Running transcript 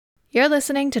You're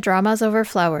listening to Dramas Over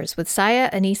Flowers with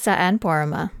Saya, Anissa, and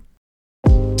Porama.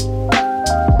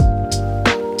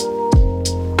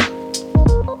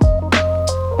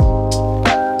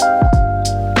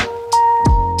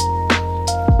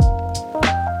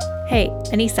 Hey,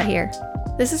 Anissa here.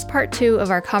 This is part 2 of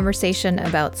our conversation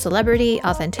about celebrity,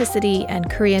 authenticity, and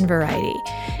Korean variety.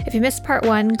 If you missed part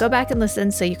 1, go back and listen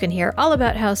so you can hear all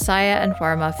about how Saya and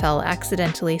Porama fell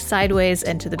accidentally sideways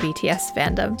into the BTS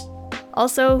fandom.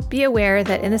 Also, be aware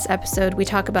that in this episode we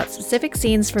talk about specific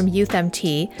scenes from Youth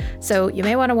MT, so you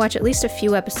may want to watch at least a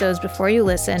few episodes before you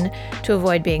listen to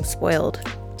avoid being spoiled.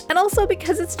 And also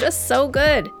because it's just so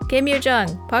good. Kim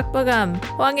Yoo-jung, Park Bo-gum,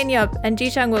 Hwang In-yup, and Ji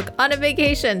Chang-wook on a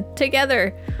vacation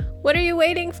together. What are you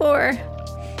waiting for?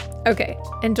 Okay,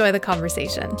 enjoy the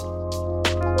conversation.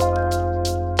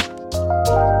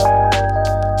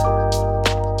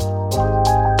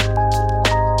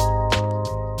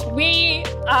 We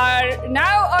are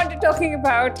now on to talking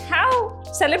about how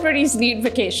celebrities need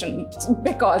vacations,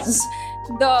 because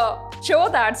the show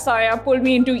that Saya pulled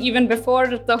me into even before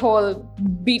the whole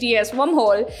BTS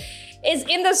wormhole is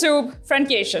In the Soup,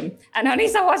 Friendcation. And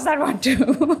Anissa watched that one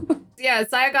too. Yeah,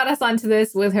 Saya got us onto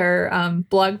this with her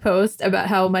blog post about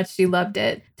how much she loved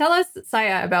it. Tell us,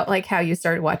 Saya, about like how you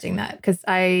started watching that, because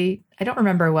I don't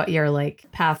remember what your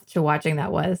like path to watching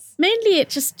that was. Mainly it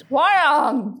just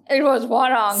Warang! It was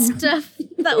Warang. stuff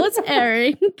that was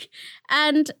airing.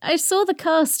 And I saw the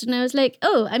cast and I was like,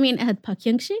 oh, I mean, it had Park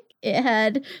Hyung-sik. It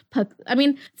had Park...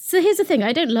 so here's the thing.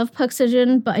 I don't love Park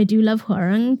Seo-joon, but I do love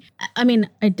Hwarang. I mean,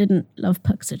 I didn't love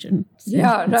Park Seo-joon. So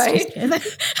Yeah, right? Neither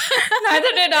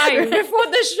did I before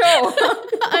the show.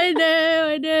 I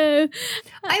know.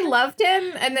 I loved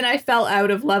him, and then I fell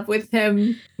out of love with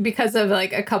him because of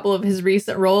like a couple of his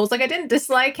recent roles. Like I didn't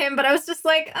dislike him, but I was just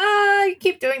like, you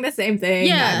keep doing the same thing.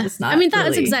 Yeah, I'm just not that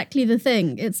is exactly the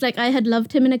thing. It's like I had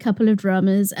loved him in a couple of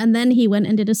dramas, and then he went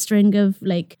and did a string of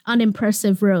like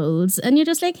unimpressive roles, and you're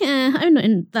just like, I'm not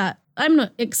in that. I'm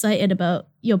not excited about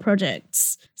your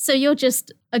projects. So you're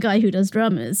just a guy who does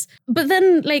dramas. But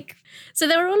then so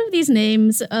there were all of these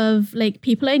names of like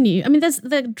people I knew. I mean, there's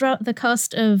the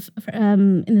cast of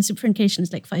In the Soup, Friendcation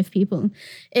is like 5 people.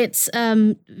 It's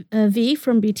V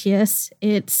from BTS.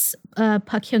 It's Park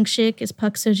Hyung-sik. It's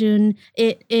Park Seo-joon.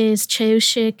 It is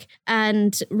Chae-sik,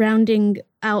 and rounding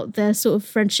out their sort of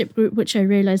friendship group, which I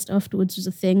realized afterwards was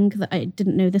a thing that I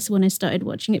didn't know this when I started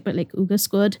watching it, but like Uga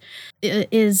Squad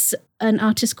is an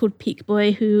artist called Peak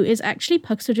Boy, who is actually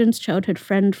Park Seo-joon's childhood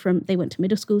friend they went to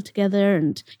middle school together,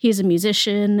 and he's a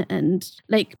musician, and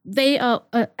like they are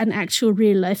an actual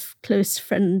real life close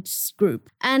friends group.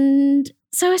 And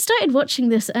so I started watching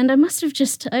this, and it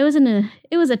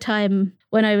was a time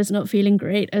when I was not feeling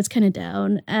great. I was kind of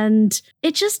down, and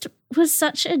it just was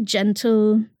such a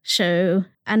gentle show.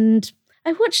 And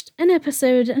I watched an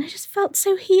episode and I just felt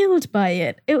so healed by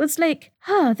it. It was like,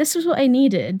 this was what I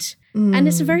needed. And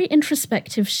it's a very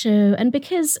introspective show. And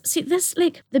because, this,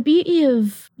 like, the beauty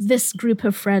of this group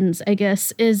of friends, I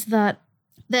guess, is that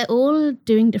they're all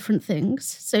doing different things.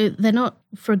 So they're not,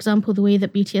 for example, the way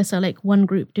that BTS are like one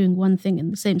group doing one thing in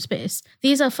the same space.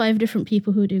 These are 5 different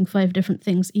people who are doing 5 different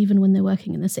things, even when they're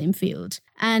working in the same field.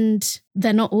 And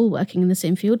they're not all working in the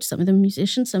same field. Some of them are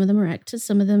musicians, some of them are actors,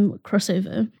 some of them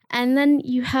crossover. And then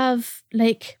you have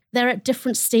they're at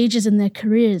different stages in their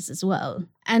careers as well.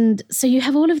 And so you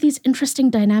have all of these interesting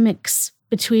dynamics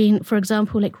between, for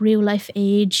example, like real life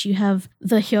age. You have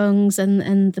the Hyungs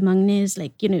and the Maknaes,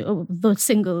 the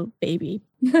single baby,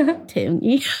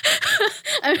 Taeyoung.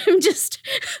 I'm just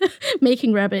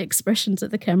making rabbit expressions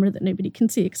at the camera that nobody can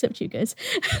see except you guys.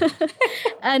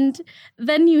 And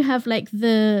then you have like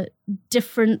the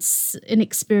difference in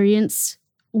experience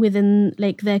within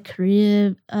like their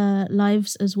career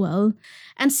lives as well.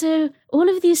 And so all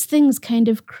of these things kind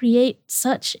of create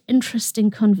such interesting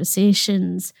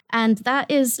conversations. And that's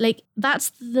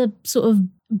the sort of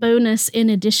bonus in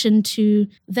addition to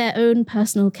their own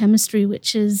personal chemistry,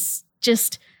 which is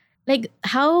just like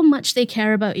how much they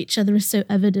care about each other is so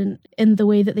evident in the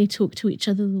way that they talk to each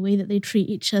other, the way that they treat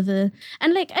each other.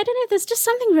 And like, I don't know, there's just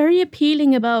something very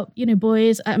appealing about,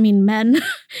 men,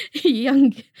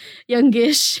 young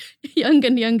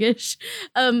and youngish,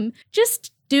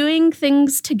 just doing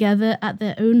things together at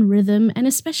their own rhythm. And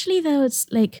especially though it's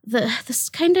like this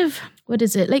kind of, what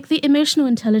is it? Like the emotional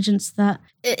intelligence that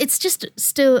it's just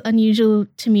still unusual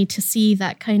to me to see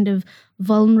that kind of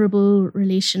vulnerable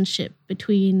relationship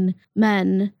between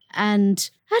men And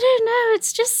I don't know,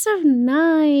 it's just so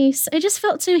nice. I just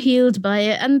felt so healed by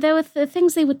it. And there were the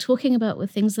things they were talking about were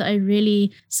things that I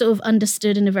really sort of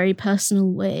understood in a very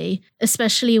personal way,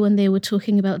 especially when they were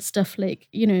talking about stuff like,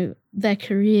 you know, their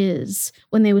careers,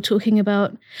 when they were talking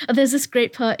about, there's this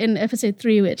great part in episode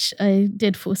 3, which I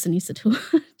did force Anissa to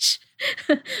watch,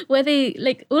 where they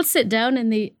like all sit down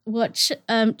and they watch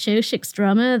Cho Shik's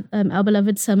drama, Our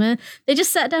Beloved Summer. They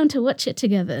just sat down to watch it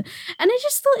together. And I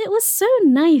just thought it was so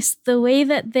nice the way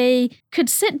that they could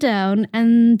sit down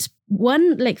and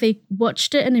one, like they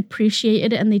watched it and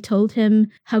appreciated it and they told him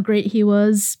how great he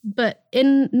was, but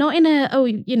not in a, oh,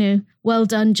 you know, well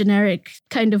done, generic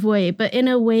kind of way, but in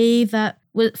a way that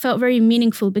felt very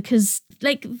meaningful because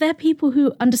like they're people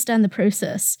who understand the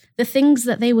process. The things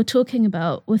that they were talking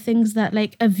about were things that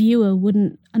like a viewer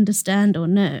wouldn't understand or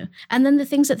know. And then the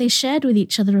things that they shared with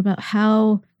each other about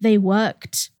how they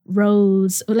worked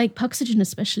roles, or like Park Seo-joon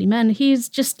especially, man, he's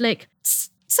just like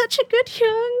such a good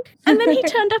Hyung. And then he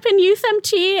turned up in Youth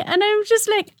MT and I'm just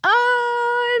like,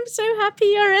 oh, I'm so happy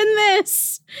you're in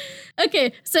this.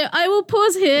 Okay, so I will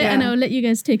pause here and I'll let you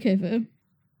guys take over.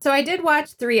 So I did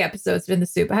watch 3 episodes of In the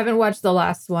Soup. I haven't watched the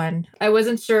last one. I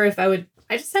wasn't sure if I would.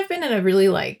 I just have been in a really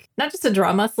like, not just a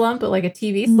drama slump, but like a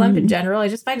TV slump in general. I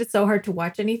just find it so hard to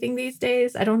watch anything these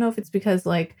days. I don't know if it's because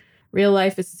like real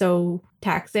life is so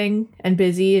taxing and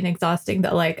busy and exhausting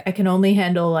that like I can only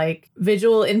handle like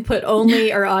visual input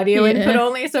only or audio input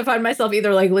only. So I find myself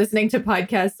either like listening to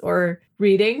podcasts or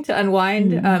reading to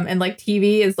unwind. And like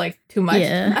TV is like too much.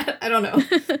 Yeah. I don't know.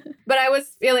 But I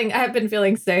have been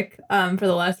feeling sick for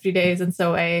the last few days. And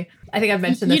so I think I've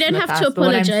mentioned this in the past. You don't have to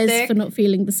apologize for not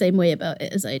feeling the same way about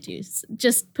it as I do.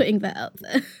 Just putting that out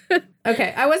there.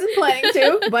 Okay, I wasn't planning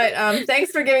to, but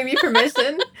thanks for giving me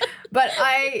permission. But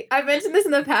I've mentioned this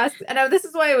in the past, and this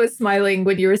is why I was smiling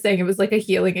when you were saying it was like a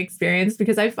healing experience,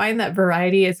 because I find that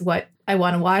variety is what I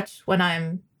want to watch when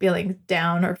I'm feeling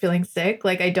down or feeling sick.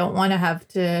 Like I don't want to have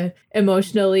to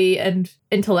emotionally and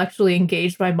intellectually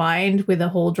engage my mind with a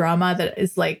whole drama that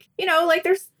is like, you know, like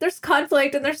there's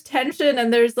conflict and there's tension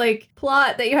and there's like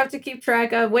plot that you have to keep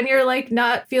track of when you're like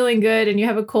not feeling good and you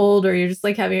have a cold or you're just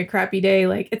like having a crappy day.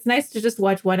 Like it's nice to just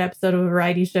watch one episode of a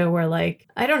variety show where like,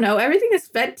 I don't know, everything is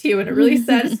fed to you in a really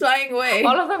satisfying way.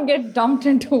 All of them get dumped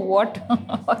into water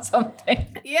or something.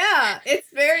 Yeah, it's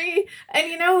very, and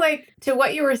you know, like to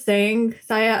what you were saying,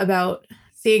 Saya, about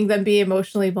seeing them be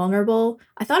emotionally vulnerable,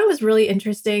 I thought it was really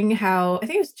interesting how, I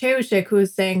think it was Cheo-shik who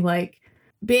was saying like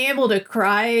being able to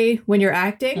cry when you're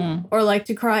acting or like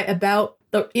to cry about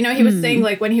the, you know, he was saying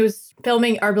like when he was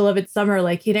filming Our Beloved Summer,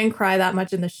 like he didn't cry that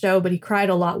much in the show, but he cried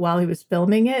a lot while he was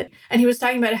filming it. And he was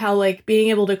talking about how like being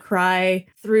able to cry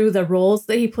through the roles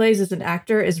that he plays as an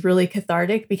actor is really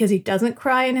cathartic because he doesn't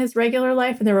cry in his regular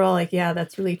life. And they were all like, yeah,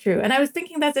 that's really true. And I was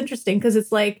thinking that's interesting because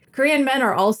it's like Korean men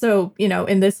are also, you know,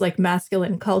 in this like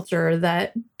masculine culture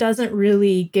that doesn't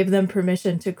really give them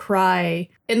permission to cry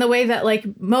in the way that like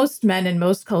most men in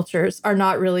most cultures are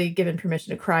not really given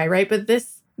permission to cry, right? But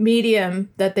this medium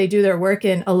that they do their work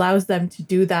in allows them to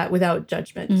do that without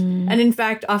judgment. And in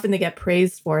fact, often they get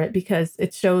praised for it because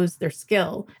it shows their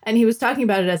skill. And he was talking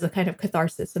about it as a kind of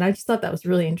catharsis. And I just thought that was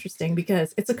really interesting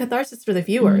because it's a catharsis for the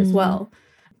viewer as well.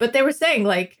 But they were saying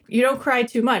like, you don't cry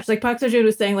too much. Like Park Seo-joon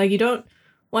was saying like, you don't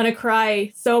want to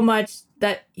cry so much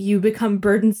that you become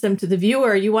burdensome to the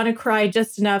viewer. You want to cry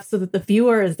just enough so that the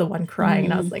viewer is the one crying.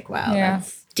 And I was like, wow,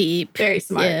 that's deep. Very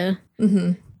smart. Yeah.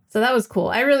 So that was cool.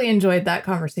 I really enjoyed that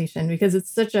conversation because it's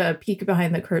such a peek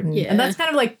behind the curtain. Yeah. And that's kind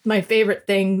of like my favorite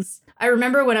things. I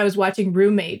remember when I was watching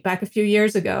Roommate back a few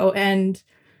years ago. And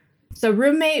so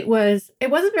Roommate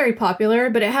it wasn't very popular,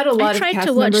 but it had a lot of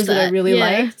cast members that I really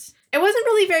liked. It wasn't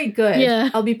really very good.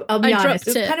 Yeah. I'll be honest.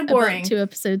 It was kind of boring. About 2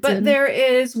 episodes but there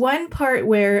is one part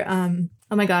where, oh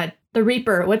my God, the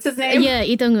Reaper, what's his name? Yeah,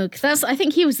 Lee Dong-wook. I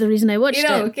think he was the reason I watched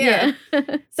it. Yeah.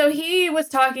 So he was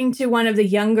talking to one of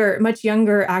the much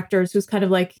younger actors who's kind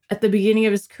of like at the beginning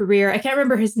of his career. I can't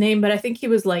remember his name, but I think he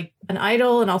was like an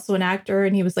idol and also an actor.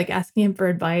 And he was like asking him for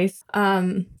advice.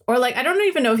 Or like, I don't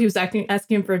even know if he was asking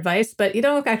him for advice, but Lee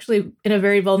Dong-wook actually in a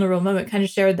very vulnerable moment kind of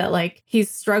shared that like he's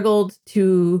struggled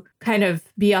to kind of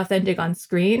be authentic on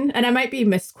screen. And I might be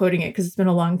misquoting it because it's been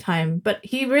a long time, but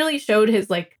he really showed his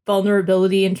like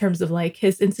vulnerability in terms of like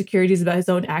his insecurities about his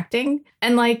own acting.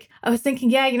 And like, I was thinking,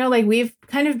 yeah, you know, like we've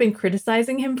kind of been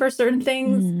criticizing him for certain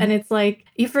things. And it's like,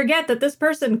 you forget that this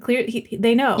person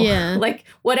they know, like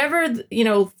whatever, you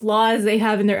know, flaws they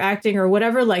have in their acting or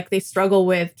whatever, like they struggle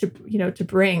with to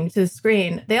bring to the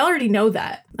screen. They already know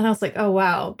that. And I was like, oh,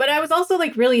 wow. But I was also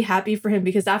like really happy for him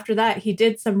because after that, he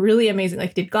did some really amazing,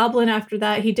 like did Goblin after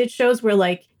that. He did shows where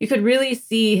like you could really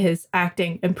see his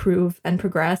acting improve and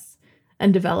progress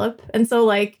and develop. And so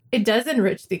like it does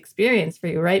enrich the experience for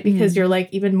you, right? Because you're like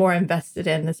even more invested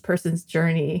in this person's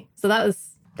journey. So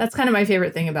that's kind of my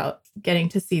favorite thing about getting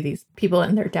to see these people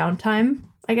in their downtime,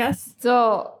 I guess.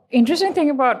 So interesting thing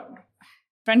about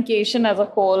Friendcation as a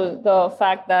whole, the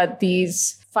fact that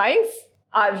these 5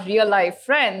 are real life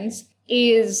friends,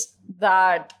 is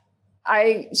that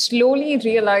I slowly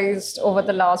realized over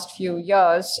the last few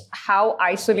years how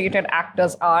isolated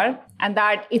actors are, and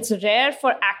that it's rare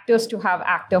for actors to have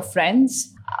actor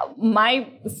friends. My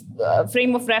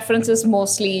frame of reference is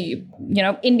mostly,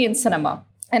 Indian cinema,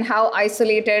 and how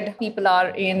isolated people are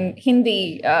in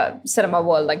Hindi cinema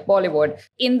world, like Bollywood,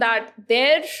 in that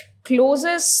their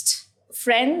closest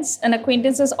friends and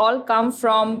acquaintances all come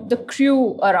from the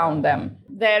crew around them.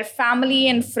 Their family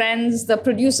and friends, the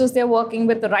producers they're working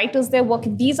with, the writers they're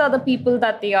working, these are the people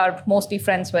that they are mostly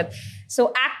friends with.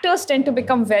 So actors tend to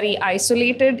become very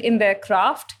isolated in their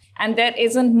craft, and there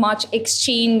isn't much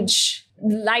exchange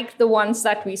like the ones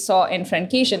that we saw in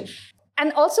Friendcation.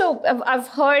 And also, I've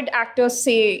heard actors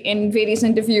say in various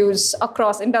interviews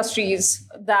across industries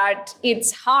that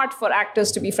it's hard for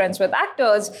actors to be friends with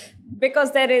actors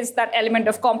because there is that element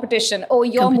of competition. Oh,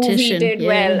 your movie did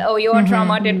well. Oh, your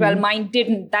drama did well. Mine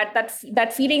didn't.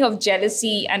 That feeling of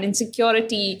jealousy and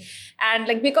insecurity. And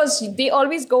like, because they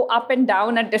always go up and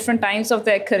down at different times of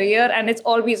their career. And it's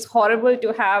always horrible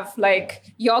to have like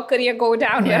your career go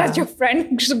down, whereas your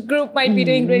friend group might be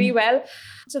doing really well.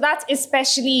 So that's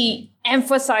especially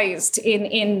emphasized in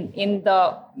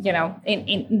the,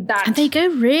 in that. And they go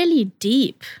really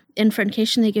deep. In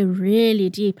Friendcation, they go really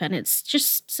deep. And it's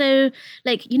just so,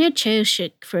 like,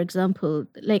 Cheo-shik, for example,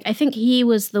 like, I think he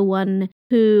was the one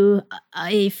who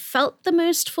I felt the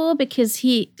most for because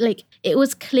he, like, it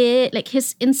was clear, like,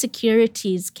 his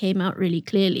insecurities came out really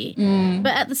clearly.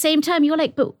 But at the same time, you're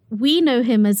like, but we know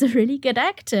him as a really good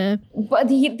actor. But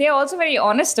they're also very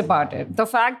honest about it. The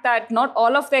fact that not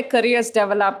all of their careers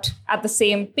developed at the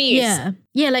same pace.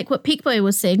 Yeah, like what Peak Boy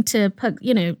was saying to Park,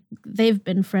 they've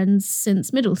been friends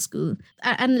since middle school.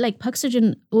 And like Park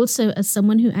Seo-joon also as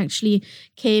someone who actually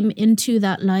came into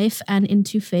that life and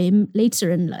into fame later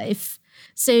in life.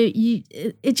 So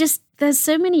there's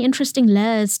so many interesting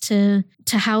layers to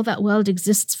how that world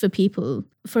exists for people.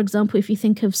 For example, if you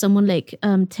think of someone like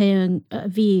Taeyoung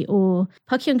V or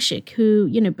Park Hyung-sik, who,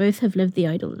 both have lived the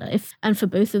idol life. And for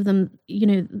both of them,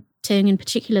 Taeyoung in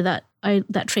particular,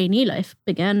 that trainee life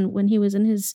began when he was in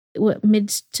his mid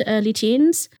to early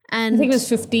teens. And I think it was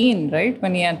 15, right?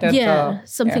 When he entered.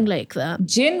 Something like that.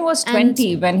 Jin was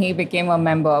 20 when he became a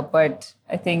member, but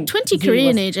I think 20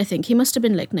 Korean age, I think. He must have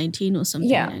been like 19 or something.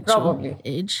 Yeah, probably.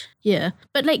 Age. Yeah.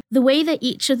 But like the way that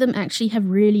each of them actually have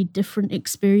really different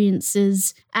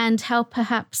experiences and how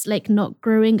perhaps like not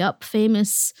growing up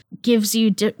famous gives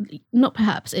you,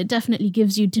 it definitely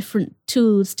gives you different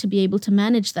tools to be able to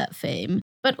manage that fame.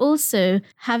 But also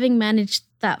having managed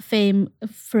that fame,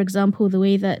 for example, the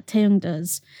way that Taeyoung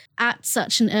does at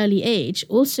such an early age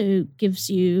also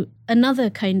gives you another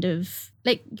kind of,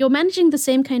 like you're managing the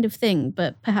same kind of thing,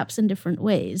 but perhaps in different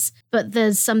ways. But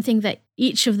there's something that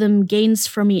each of them gains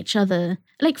from each other.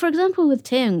 Like, for example, with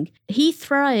Taeyoung, he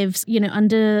thrives,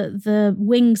 under the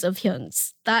wings of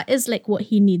Hyungs. That is like what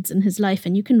he needs in his life,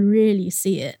 and you can really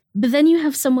see it. But then you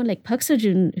have someone like Park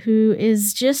Seo-joon, who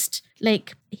is just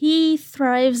like, he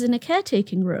thrives in a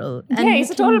caretaking role. And he's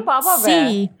a total papa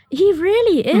bear. He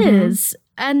really is.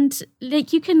 And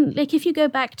like you can, like if you go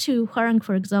back to Hwarang,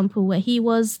 for example, where he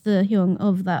was the Hyung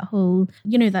of that whole,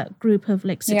 that group of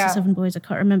like 6 or 7 boys, I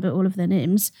can't remember all of their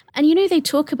names. And they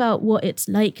talk about what it's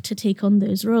like to take on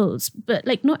those roles, but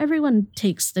like not everyone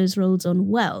takes those roles on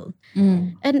well.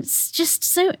 And it's just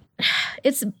so,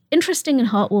 it's interesting and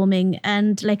heartwarming,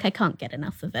 and like I can't get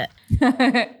enough of it.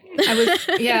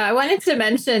 I wanted to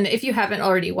mention, if you haven't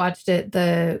already watched it,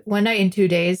 the One Night in 2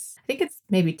 Days, I think it's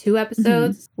maybe 2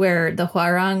 episodes where the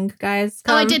Hwarang guys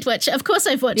come. Oh, I did watch it. Of course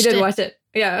I've watched it. You did watch it.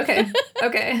 Yeah, okay.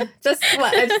 Okay. I just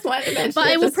wanted to mention but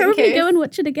I will probably go and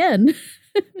watch it again.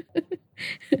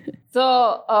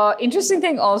 The interesting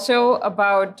thing also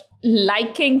about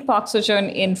liking Park Seo-joon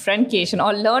in Friendcation,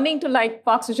 or learning to like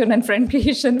Park Seo-joon in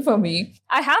Friendcation for me,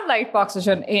 I have liked Park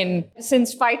Seo-joon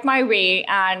since Fight My Way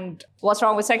and What's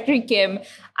Wrong with Secretary Kim.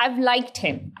 I've liked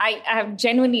him. I have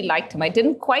genuinely liked him. I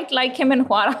didn't quite like him in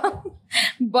Hwarang,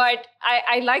 but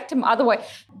I liked him otherwise.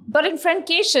 But in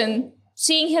Friendcation,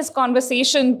 seeing his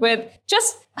conversation with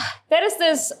just there is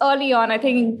this early on, I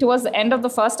think towards the end of the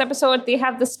first episode, they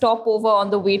have the stopover on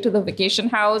the way to the vacation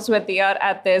house where they are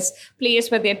at this place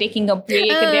where they're taking a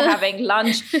break and they're having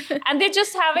lunch. And they're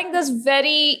just having this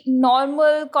very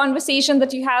normal conversation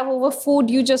that you have over food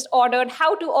you just ordered,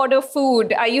 how to order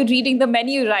food. Are you reading the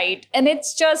menu right? And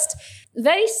it's just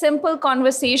very simple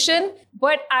conversation.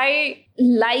 But I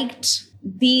liked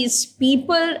these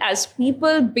people as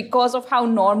people because of how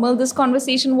normal this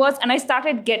conversation was. And I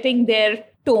started getting their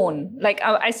tone. Like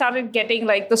I started getting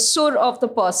like the sur of the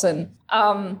person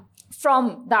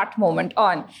from that moment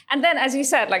on. And then, as you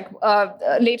said, like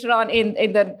later on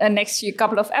in the next few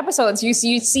couple of episodes, you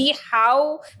see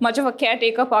how much of a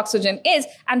caretaker Park Seo-joon is.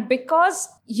 And because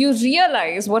you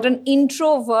realize what an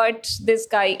introvert this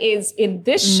guy is in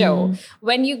this show,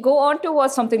 when you go on to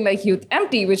watch something like Youth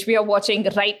Empty, which we are watching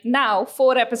right now,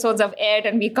 4 episodes have aired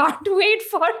and we can't wait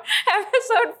for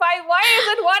episode 5. Why is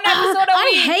it 1 episode a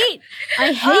week?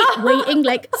 I hate waiting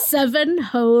like 7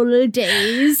 whole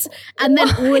days and then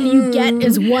all you get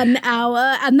is 1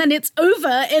 hour and then it's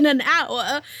over in an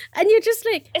hour and you're just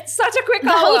like, it's such a quick the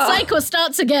hour. whole cycle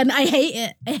starts again. I hate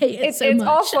it. I hate it so it's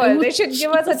much. awful. They should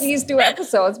give us at least 2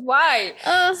 episodes. Why?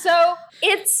 So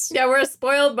it's... Yeah, we're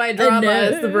spoiled by drama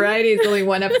as the variety is only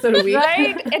 1 episode a week.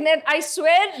 Right? And then I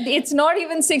swear it's not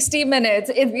even 60 minutes.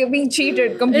 We're being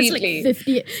cheated completely. It's like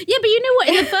 50. Yeah, but you know what?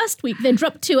 In the first week, they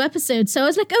dropped 2 episodes. So I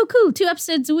was like, oh, cool, 2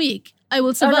 episodes a week. I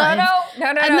will survive. No.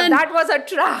 Then, that was a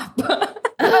trap.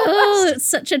 Oh, it's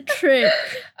such a trick.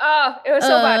 Oh, it was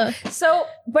so bad. So,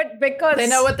 but because... They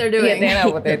know what they're doing. Yeah, they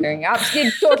know what they're doing.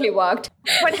 It totally worked.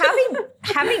 But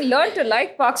having learned to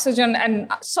like Park Seo-joon and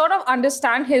sort of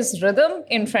understand his rhythm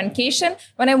in Friendcation,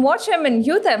 when I watch him in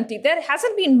Youth Empty, there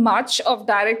hasn't been much of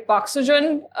direct Park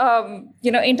Seo-joon,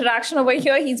 interaction over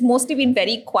here. He's mostly been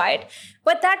very quiet.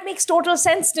 But that makes total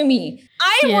sense to me.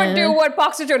 I would do what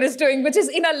Park Seo-joon is doing, which is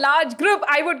in a large group,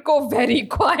 I would go very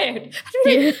quiet.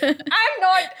 I'm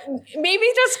not, maybe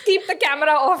just keep the camera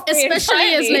off.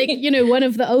 Especially as like, one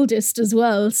of the oldest as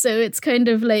well. So it's kind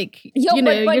of like, you're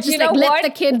just like, let the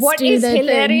kids what do is their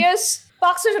hilarious? Thing.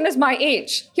 Park Seo-joon is my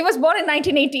age. He was born in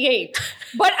 1988.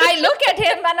 But I look at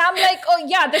him and I'm like, oh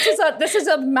yeah, this is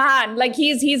a man. Like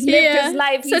he's lived his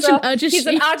life. He's an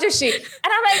Ajashi.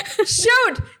 And I'm like,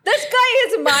 shoot, this guy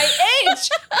is my age.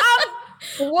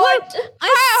 What?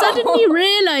 I suddenly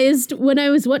realized when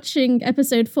I was watching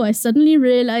episode 4, I suddenly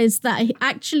realized that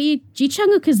actually Ji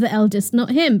Chang-wook is the eldest, not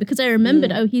him, because I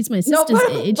remembered, he's my sister's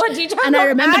age. And I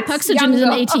remembered Park Seo-joon is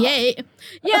an 88.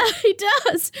 Yeah, he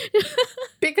does.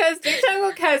 Because Ji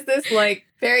Chang-wook has this like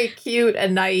very cute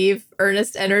and naive,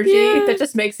 earnest energy that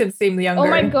just makes him seem younger. Oh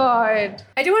my God.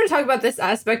 I do want to talk about this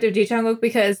aspect of Ji Chang-wook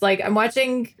because like I'm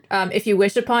watching If You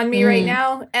Wish Upon Me right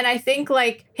now. And I think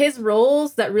like his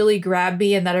roles that really grab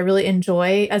me and that I really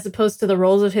enjoy, as opposed to the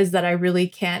roles of his that I really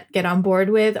can't get on board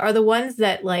with, are the ones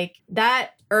that like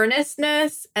that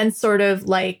earnestness and sort of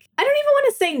like, I don't even want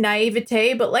to say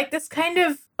naivete, but like this kind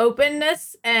of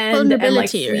openness and like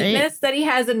sweetness that he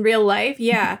has in real life.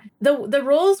 Yeah. The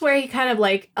roles where he kind of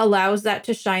like allows that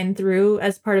to shine through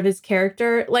as part of his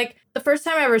character. Like the first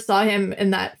time I ever saw him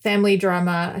in that family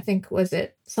drama, I think, was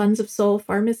it Sons of Soul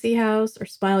Pharmacy House or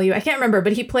Smile You? I can't remember,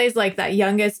 but he plays like that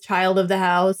youngest child of the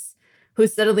house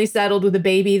who's suddenly settled with a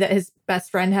baby that his best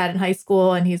friend had in high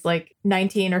school, and he's like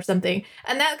 19 or something.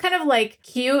 And that kind of like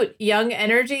cute young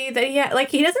energy that he had, like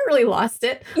he hasn't really lost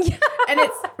it. And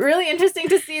it's really interesting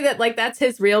to see that like that's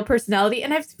his real personality.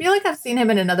 And I feel like I've seen him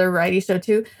in another variety show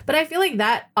too, but I feel like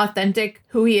that authentic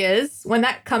who he is, when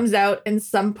that comes out in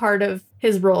some part of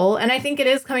his role, and I think it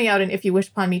is coming out in If You Wish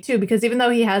Upon Me too, because even though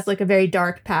he has like a very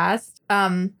dark past,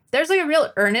 there's like a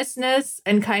real earnestness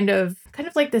and kind of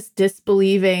like this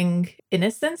disbelieving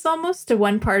innocence almost to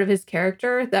one part of his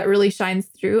character that really shines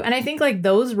through. And I think like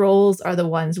those roles are the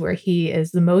ones where he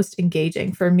is the most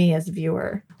engaging for me as a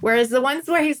viewer. Whereas the ones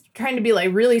where he's trying to be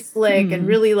like really slick and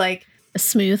really like a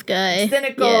smooth guy,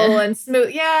 cynical and smooth.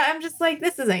 Yeah, I'm just like,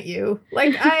 this isn't you.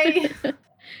 Like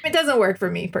it doesn't work for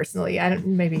me personally.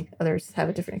 Maybe others have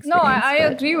a different experience. No, I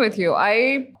agree with you.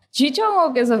 Ji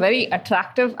Chang-wook is a very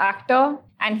attractive actor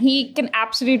and he can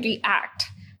absolutely act.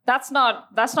 That's not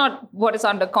what is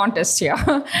under contest here.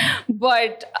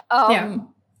 But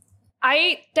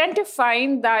I tend to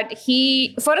find that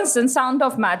he, for instance, Sound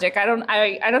of Magic. I don't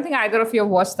think either of you have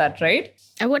watched that, right?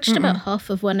 I watched about half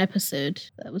of one episode.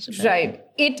 That was about right.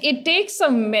 it takes a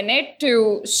minute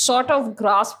to sort of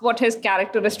grasp what his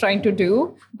character is trying to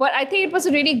do. But I think it was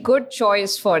a really good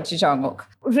choice for Ji Chang-wook.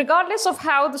 Regardless of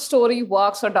how the story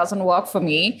works or doesn't work for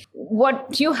me,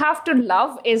 what you have to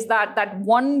love is that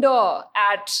wonder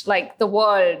at like the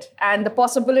world and the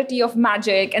possibility of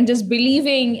magic and just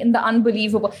believing in the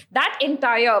unbelievable. That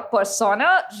entire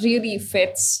persona really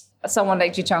fits someone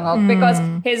like Ji Chang-wook because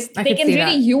they can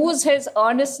really use his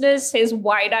earnestness, his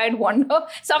wide-eyed wonder.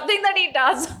 Something that he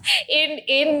does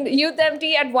in Youth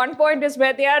Empty at one point is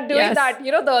where they are doing that,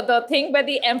 the thing where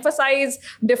they emphasize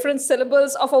different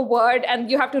syllables of a word and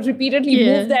you have to repeatedly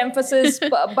move the emphasis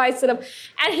by syllable.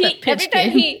 And pitch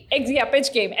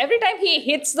game. Every time he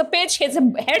hits the pitch, his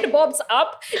head bobs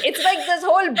up. It's like this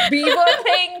whole beaver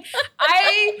thing.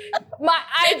 I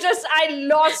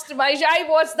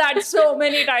watched that so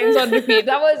many times on repeat.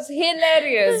 That was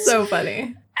hilarious. So funny.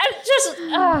 And just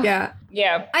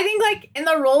yeah. I think like in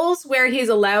the roles where he's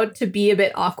allowed to be a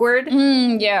bit awkward.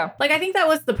 Like I think that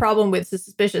was the problem with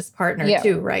Suspicious Partner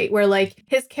too, right? Where like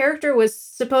his character was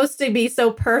supposed to be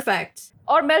so perfect.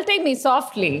 Or Melting Me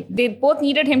Softly. They both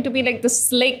needed him to be like the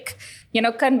slick,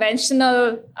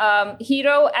 conventional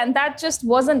hero. And that just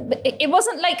wasn't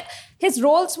like his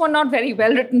roles were not very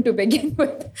well written to begin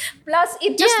with. Plus,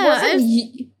 it just wasn't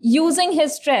using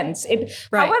his strengths.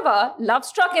 However, Love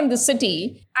Struck in the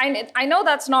City, I know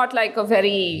that's not like a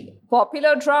very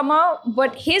popular drama,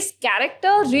 but his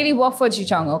character really worked for Ji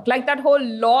Chang-wook. Like that whole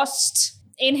lost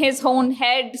in his own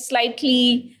head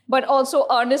slightly, but also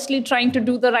earnestly trying to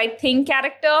do the right thing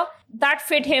character, that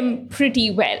fit him pretty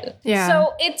well. Yeah.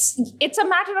 So it's a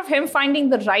matter of him finding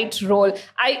the right role.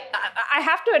 I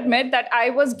have to admit that I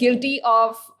was guilty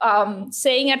of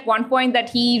saying at one point that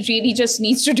he really just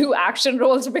needs to do action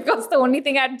roles because the only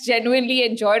thing I genuinely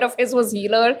enjoyed of his was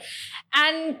Healer.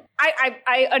 And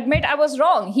I admit I was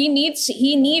wrong. He needs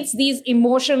these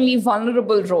emotionally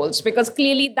vulnerable roles because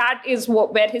clearly that is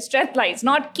where his strength lies,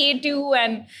 not K2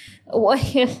 and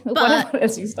whatever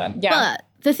else he's done. Yeah. But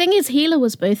the thing is, Healer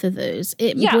was both of those.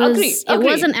 It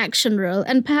was an action role.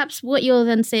 And perhaps what you're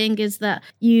then saying is that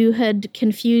you had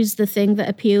confused the thing that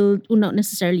appealed, well, not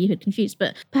necessarily you had confused,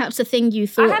 but perhaps the thing you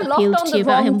thought appealed to you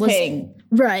about him was...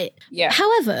 Right. Yeah.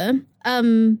 However,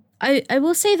 I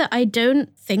will say that I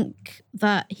don't think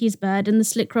that he's bad in the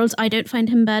slick roles. I don't find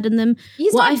him bad in them.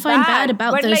 What I find bad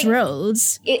about those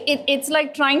roles... It's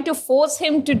like trying to force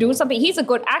him to do something. He's a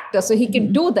good actor, so he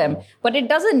can do them. But it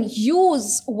doesn't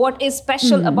use what is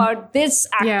special about this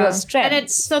actor's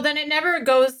strengths. And it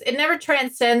never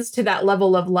transcends to that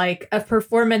level of like a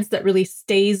performance that really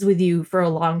stays with you for a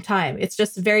long time. It's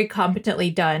just very competently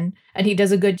done. And he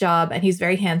does a good job and he's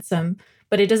very handsome.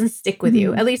 But it doesn't stick with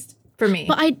you, at least... for me.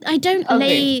 But I don't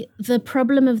lay the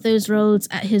problem of those roles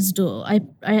at his door.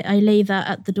 I lay that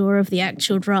at the door of the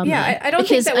actual drama. Yeah, I don't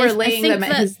think that we're laying them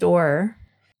at his door.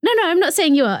 No, I'm not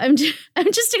saying you are. I'm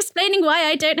just explaining why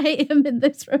I don't hate him in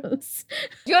those roles.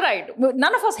 You're right.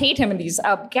 None of us hate him in these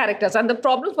characters. And the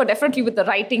problems were definitely with the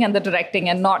writing and the directing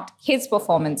and not his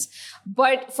performance.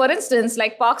 But for instance,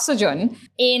 like Park Seo-joon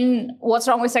in What's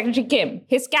Wrong with Secretary Kim,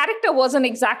 his character wasn't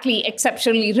exactly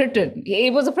exceptionally written.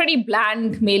 It was a pretty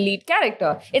bland male lead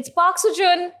character. It's Park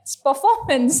Seo-joon's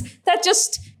performance that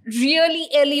just really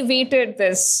elevated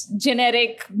this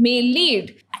generic male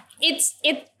lead.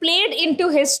 It played into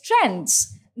his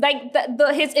strengths, like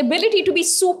his ability to be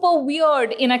super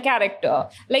weird in a character,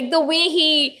 like the way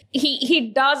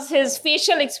he does his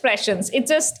facial expressions. He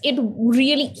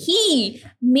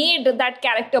made that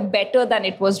character better than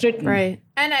it was written. Right.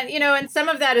 And and some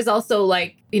of that is also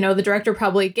like, the director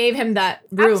probably gave him that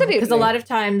room. Absolutely. Because a lot of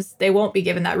times they won't be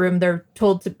given that room. They're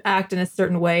told to act in a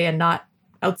certain way and not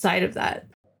outside of that.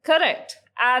 Correct.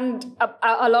 And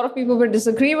a lot of people will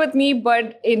disagree with me,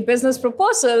 but in Business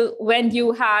Proposal, when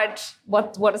you had,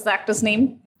 what is the actor's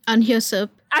name? Ahn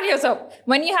Hyo-seop. Ahn Hyo-seop.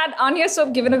 When you had Ahn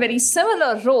Hyo-seop given a very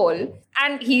similar role,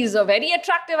 and he's a very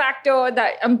attractive actor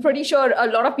that I'm pretty sure a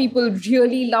lot of people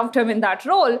really loved him in that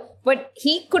role, but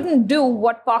he couldn't do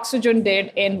what Park Seo-joon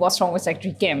did in What's Wrong with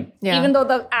Secretary Kim. Yeah. Even though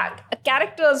the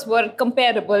characters were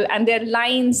comparable and their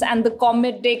lines and the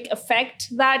comedic effect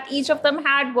that each of them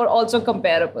had were also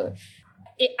comparable.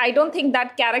 I don't think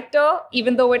that character,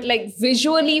 even though it like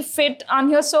visually fit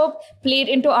Ahn Hyo-seop, played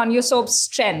into Ahn Hyo-seop's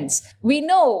strengths. We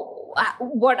know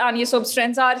what Ahn Hyo-seop's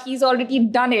strengths are. He's already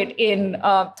done it in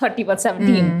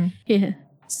 30-17. Yeah.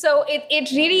 So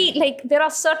it really, like, there are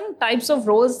certain types of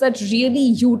roles that really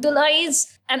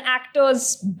utilize an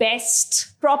actor's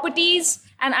best properties.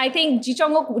 And I think Ji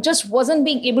Chang-wook just wasn't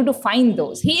being able to find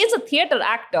those. He is a theater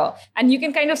actor, and you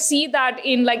can kind of see that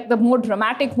in like the more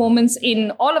dramatic moments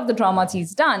in all of the dramas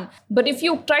he's done. But if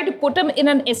you try to put him in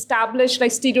an established,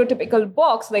 like stereotypical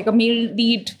box, like a male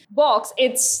lead box,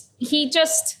 he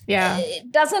just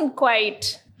doesn't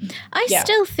quite. I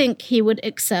still think he would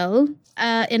excel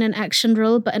in an action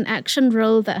role, but an action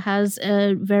role that has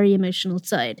a very emotional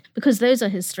side, because those are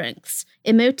his strengths,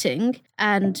 emoting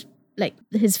and like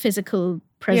his physical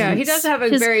presence. Yeah, he does have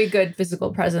a very good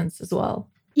physical presence as well.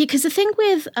 Yeah, because the thing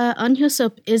with An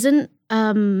Hyo-seop isn't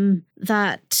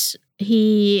that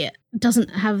he doesn't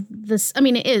have this. I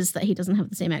mean, it is that he doesn't have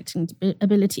the same acting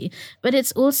ability, but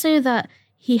it's also that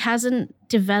he hasn't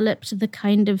developed the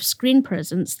kind of screen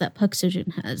presence that Park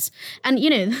Seo-joon has. And, you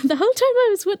know, the whole time I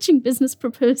was watching Business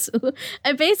Proposal,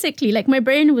 I basically, like, my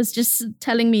brain was just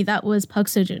telling me that was Park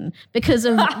Seo-joon because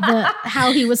of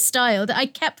how he was styled. I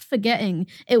kept forgetting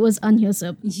it was An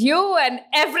Hyo-seop. You and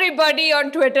everybody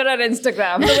on Twitter and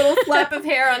Instagram. The little flap of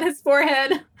hair on his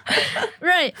forehead.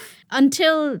 Right.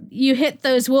 Until you hit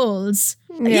those walls.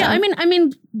 Yeah, I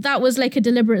mean, that was like a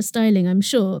deliberate styling, I'm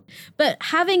sure. But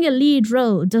having a lead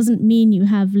role doesn't mean you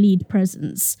have lead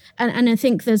presence. And I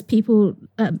think there's people,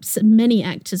 many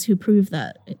actors who prove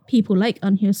that. People like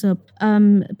An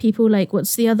Hyo-seop, people like,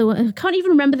 what's the other one? I can't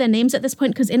even remember their names at this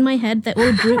point because in my head, they're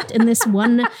all grouped in this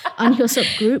one An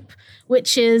Hyo-seop group,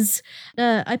 which is,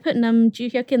 I put Nam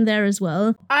Joo-hyuk in there as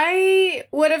well. I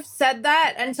would have said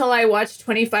that until I watched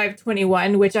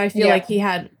 25-21, which I feel like he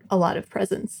had a lot of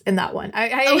presence in that one. I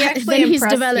actually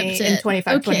impressed me in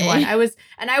 25-21. I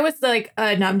was like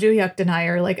a Nam Joo-hyuk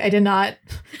denier. Like I did not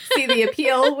see the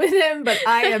appeal with him, but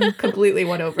I am completely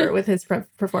won over with his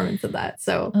performance of that.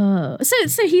 So,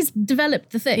 so he's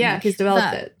developed the thing. Yeah, he's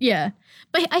developed it. Yeah.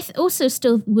 But I also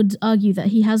still would argue that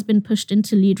he has been pushed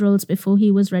into lead roles before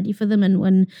he was ready for them, and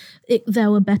when there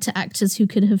were better actors who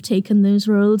could have taken those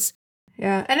roles.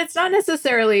 Yeah, and it's not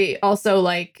necessarily also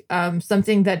like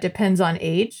something that depends on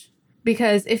age,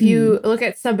 because if you look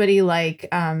at somebody like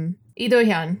Lee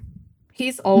Do-hyun,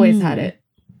 he's always had it.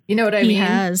 You know what I mean? He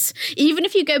has. Even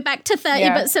if you go back to 30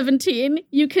 but 17,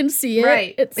 you can see it.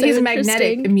 Right. It's so he's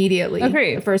magnetic immediately.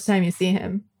 The first time you see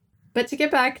him. But to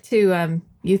get back to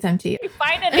Youth MT.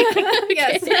 Finally.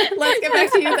 Yes, let's get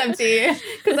back to Youth MT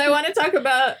because I want to talk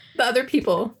about the other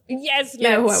people. Yes, you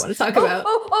know who I want to talk about.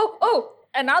 Oh.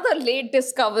 Another late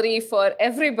discovery for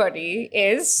everybody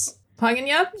is Hwang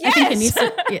In-yup? Yes. I think it needs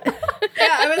to,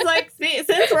 yeah, I was like,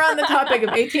 since we're on the topic of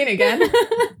 18 again.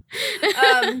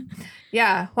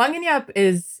 Hwang In-yup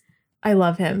is, I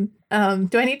love him.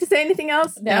 Do I need to say anything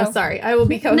else? No, sorry. I will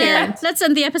be coherent. Nah, let's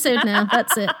end the episode now.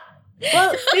 That's it.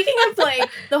 Well, speaking of like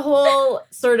the whole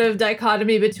sort of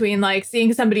dichotomy between like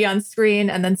seeing somebody on screen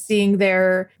and then seeing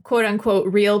their quote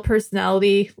unquote real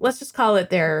personality, let's just call it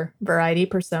their variety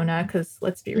persona, because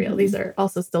let's be real, these are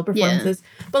also still performances.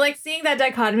 Yeah. But like seeing that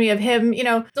dichotomy of him, you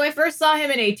know, so I first saw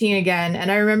him in 18 again.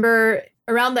 And I remember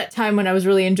around that time when I was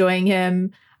really enjoying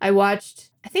him, I watched,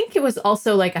 I think it was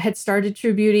also like I had started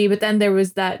True Beauty, but then there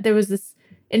was this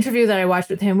interview that I watched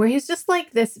with him where he's just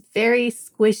like this very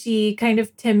squishy, kind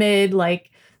of timid,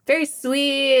 like very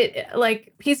sweet,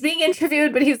 like he's being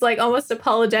interviewed, but he's like almost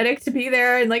apologetic to be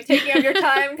there and like taking up your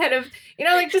time, kind of, you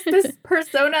know, like just this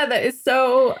persona that is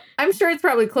so, I'm sure it's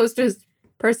probably close to his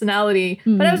personality,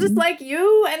 but I was just like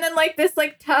you, and then like this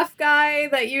like tough guy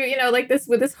that you know, like this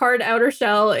with this hard outer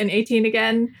shell in 18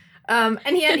 again.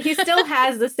 And he still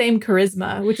has the same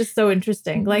charisma, which is so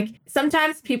interesting. Like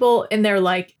sometimes people in their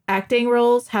like acting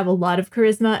roles have a lot of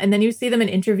charisma, and then you see them in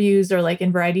interviews or like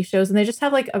in variety shows, and they just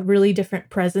have like a really different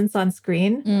presence on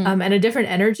screen, and a different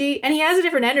energy. And he has a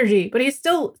different energy, but he's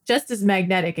still just as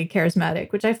magnetic and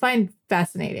charismatic, which I find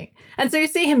fascinating. And so you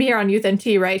see him here on Youth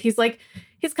MT, right?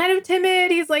 He's kind of timid.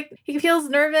 He's like, he feels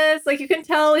nervous. Like you can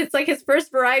tell it's like his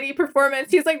first variety performance.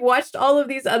 He's like watched all of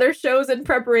these other shows in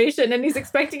preparation and he's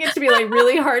expecting it to be like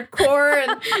really hardcore. And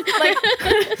like,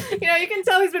 you know, you can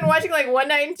tell he's been watching like One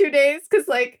Night in 2 Days. Cause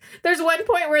like there's one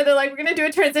point where they're like, we're going to do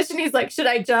a transition. He's like, should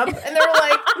I jump? And they were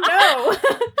like, no.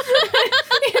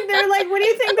 And they're like, what do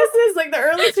you think this is? Like the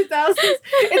early 2000s.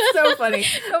 It's so funny.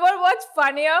 But what's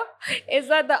funnier is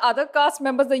that the other cast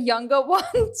members, the younger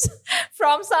ones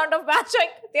from Sound of Magic,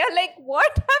 they're like, what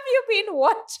have you been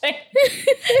watching?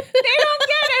 They don't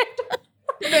get it.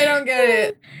 They don't get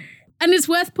it. And it's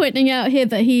worth pointing out here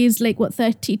that he's like,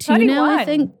 32 now, I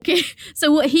 31. think.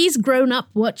 So what he's grown up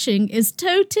watching is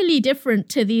totally different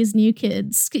to these new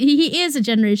kids. He is a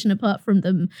generation apart from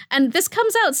them. And this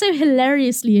comes out so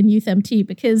hilariously in Youth MT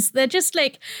because they're just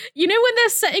like, when they're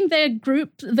setting their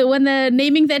group, when they're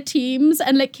naming their teams,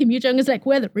 and like Kim Yoo-jung is like,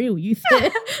 we're the real youth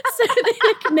here. So they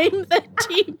like name their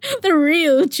team the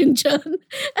real Chungcheon.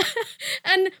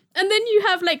 And then you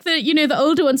have like the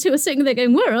older ones who are sitting there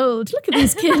going, we're old, look at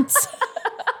these kids.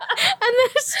 And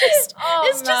it's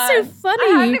just so funny.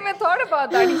 I hadn't even thought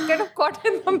about that. He's kind of caught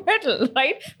in the middle,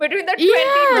 right? Between the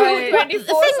 22,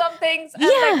 24 somethings and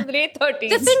like the late 30s.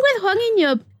 The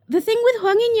thing with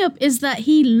Hwang In-yup is that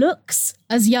he looks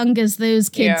as young as those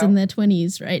kids in their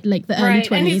 20s, right? Like the early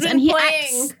 20s. And he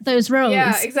acts those roles.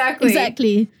 Yeah,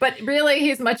 exactly. But really,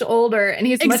 he's much older and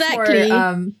he's much more...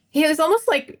 he is almost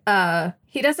like...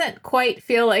 he doesn't quite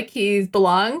feel like he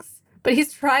belongs. But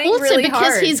he's trying really hard. Also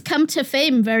because he's come to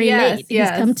fame very late. He's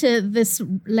come to this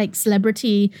like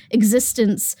celebrity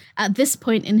existence at this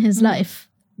point in his life,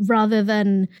 rather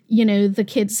than, the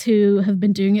kids who have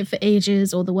been doing it for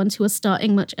ages or the ones who are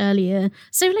starting much earlier.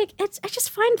 So like, I just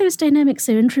find those dynamics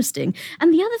so interesting.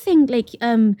 And the other thing, like,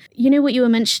 what you were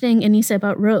mentioning, Anissa,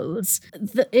 about roles,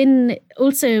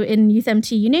 also in Youth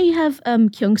MT, you have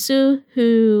Kyung-soo,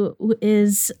 who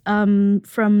is from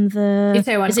the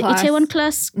Itaewon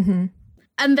class. Mm-hmm.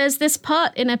 And there's this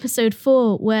part in episode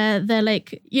 4 where they're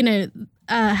like,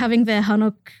 having their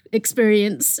Hanok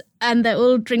experience and they're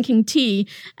all drinking tea.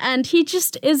 And he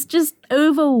is just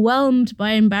overwhelmed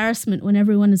by embarrassment when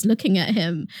everyone is looking at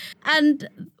him. And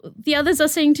the others are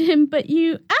saying to him, but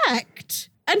you act.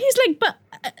 And he's like, but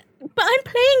I'm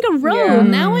playing a role. Yeah.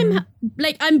 Now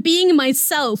I'm being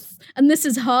myself. And this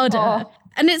is harder. Oh.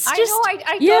 And it's just, I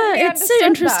totally it's so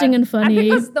interesting and funny. And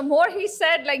because the more he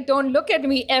said, like, don't look at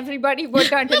me, everybody would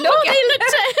turn to look at him. Looked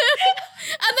at him.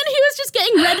 And then he was just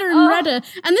getting redder and redder.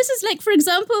 And this is like, for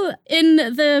example, in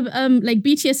the like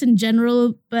BTS in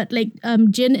general, but like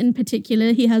Jin in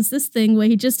particular, he has this thing where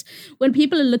when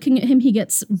people are looking at him, he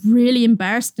gets really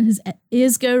embarrassed and his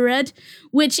ears go red,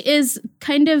 which is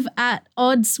kind of at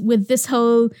odds with this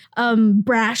whole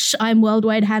brash, I'm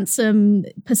worldwide handsome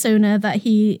persona that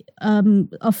he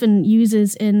often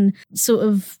uses in sort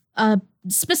of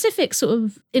specific sort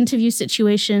of interview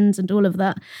situations and all of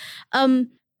that.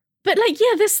 But like,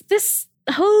 this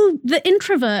whole, the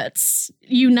introverts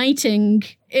uniting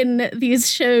in these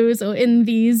shows or in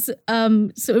these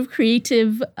sort of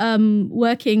creative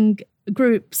working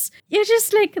groups, you're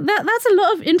just like, that's a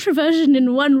lot of introversion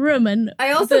in one room. And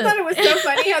I also thought it was so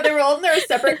funny how they were all in their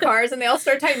separate cars and they all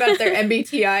start talking about their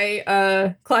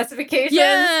MBTI classifications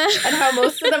and how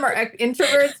most of them are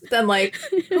introverts. Then like,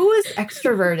 who was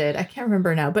extroverted? I can't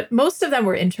remember now, but most of them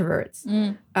were introverts.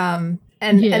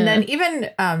 And then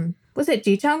even was it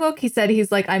Ji Chang-wook? He said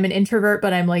he's like, I'm an introvert,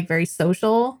 but I'm like very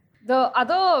social. The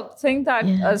other thing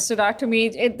that stood out to me,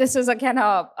 this is again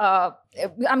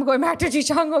I'm going back to Ji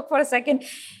Chang-wook for a second.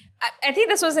 I think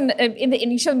this was in the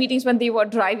initial meetings when they were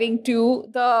driving to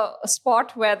the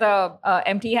spot where the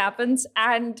MT happens,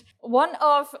 and one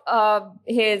of the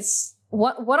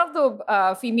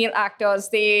female actors,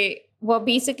 they were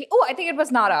basically, I think it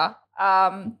was Nara.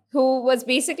 Who was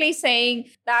basically saying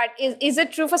that is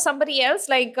it true for somebody else?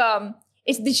 Like,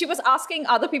 she was asking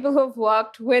other people who have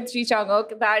worked with Ji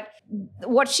Chang-wook that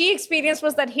what she experienced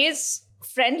was that his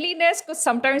friendliness could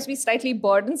sometimes be slightly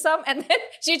burdensome, and then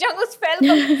Ji Chang-wook's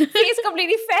face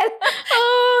completely fell.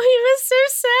 Oh, he was so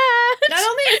sad. Not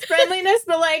only his friendliness,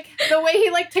 but like the way he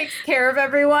like takes care of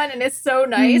everyone and is so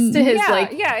nice to his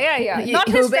not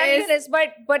his friendliness,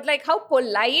 but like how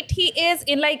polite he is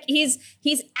in like he's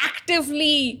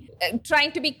actively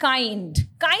trying to be kind.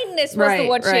 Kindness was the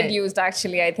word she had used,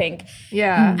 actually, I think.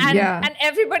 And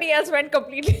everybody else went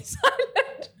completely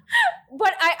silent.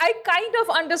 But I kind of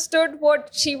understood what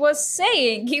she was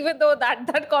saying, even though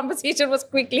that conversation was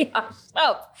quickly hushed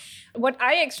up. What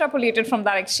I extrapolated from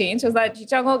that exchange was that Ji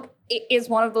Chang-wook is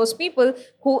one of those people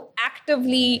who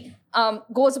actively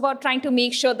goes about trying to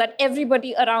make sure that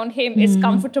everybody around him is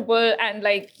comfortable and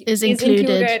like is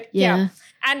included. Yeah.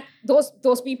 And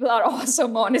those people are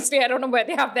awesome, honestly. I don't know where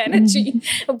they have the energy.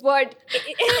 But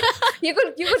you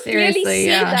could really see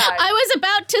that. I was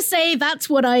about to say that's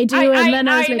what I do, and then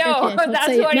I was like, okay, that's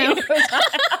say what it now.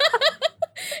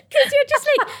 Because you're just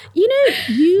like,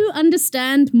 you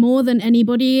understand more than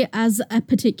anybody as a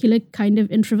particular kind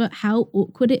of introvert how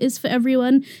awkward it is for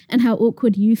everyone and how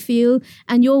awkward you feel.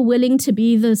 And you're willing to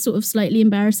be the sort of slightly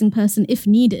embarrassing person if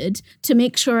needed to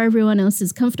make sure everyone else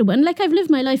is comfortable. And like, I've lived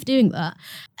my life doing that.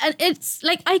 And it's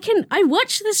like, I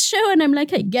watch this show and I'm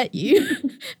like, I get you.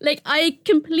 Like, I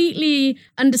completely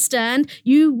understand.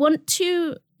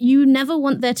 You never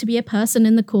want there to be a person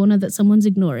in the corner that someone's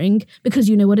ignoring because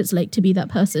you know what it's like to be that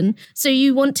person. So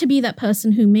you want to be that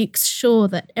person who makes sure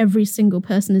that every single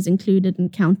person is included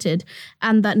and counted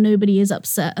and that nobody is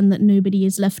upset and that nobody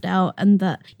is left out and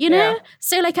that,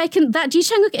 so like that Ji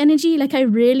Chang-wook energy, like I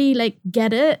really like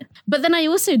get it. But then I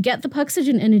also get the Park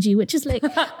Seo-joon energy, which is like,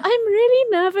 I'm really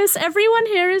nervous. Everyone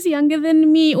here is younger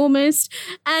than me almost.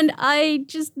 And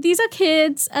these are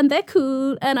kids and they're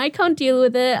cool and I can't deal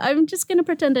with it. I'm just going to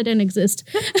pretend I don't exist.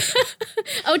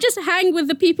 I'll just hang with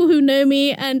the people who know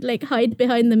me and like hide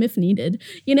behind them if needed,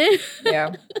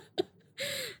 Yeah.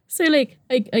 So like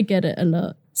I get it a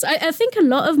lot. So I think a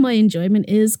lot of my enjoyment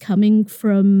is coming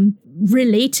from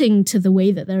relating to the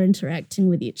way that they're interacting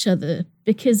with each other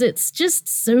because it's just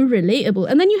so relatable.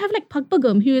 And then you have like Park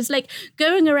Bo-gum who is like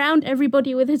going around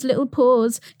everybody with his little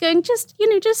paws, going just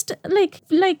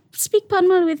like speak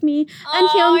Panmal with me and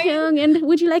Hyung and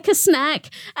would you like a snack?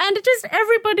 And just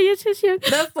everybody is just young.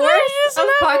 The force of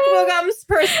Park Bo-gum's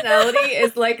personality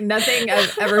is like nothing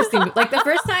I've ever seen. Like the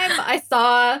first time I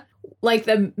saw like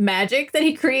the magic that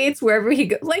he creates wherever he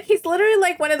goes. Like he's literally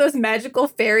like one of those magical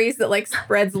fairies that like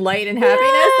spreads light and happiness.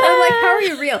 Yeah. I'm like, how are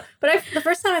you real? But the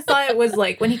first time I saw it was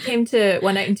like when he came to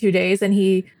One Night and 2 Days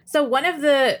and so one of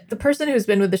the person who's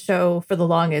been with the show for the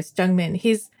longest, Jungmin, I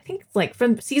think it's like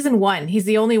from season 1, he's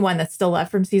the only one that's still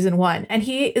left from season 1. And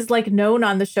he is like known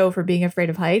on the show for being afraid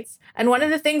of heights. And one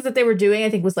of the things that they were doing, I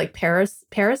think was like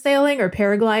parasailing or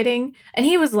paragliding. And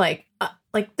he was like,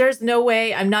 there's no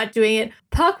way I'm not doing it.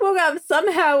 Park Bo-gum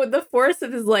somehow with the force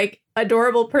of his like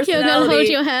adorable personality hold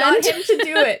your hand. got him to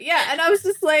do it. Yeah. And I was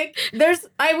just like,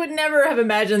 I would never have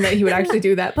imagined that he would actually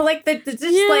do that. But like like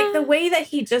the way that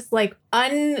he just like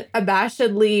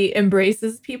unabashedly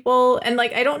embraces people. And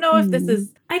like, I don't know if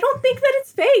I don't think that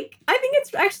it's fake. I think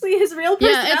it's actually his real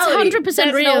personality. Yeah, it's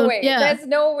 100% real. No way. Yeah. There's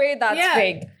no way that's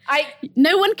fake.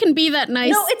 No one can be that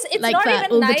nice it's like not that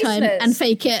even all the time and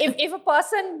fake it. If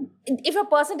a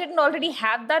person didn't already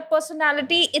have that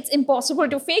personality, it's impossible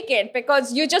to fake it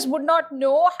because you just would not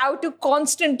know how to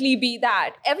constantly be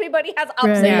that. Everybody has ups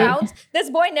and downs. This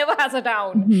boy never has a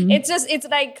down. Mm-hmm. It's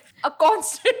like a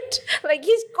constant, like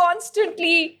he's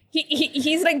constantly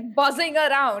he's like buzzing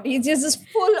around. He's just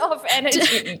full of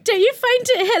energy. Do you find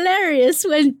it hilarious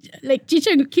when like Ji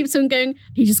Chang keeps on going,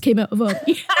 he just came out of army?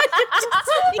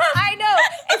 I know.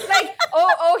 It's like,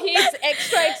 he's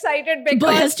extra excited because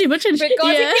boy has too much energy.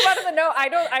 Because he came out of the no. I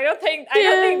don't think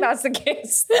that's the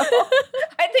case. No.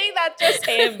 I think that's just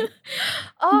him.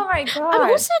 Oh my god. I'm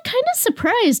also kind of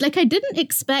surprised. Like I didn't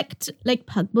expect like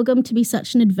Park Bo-gum to be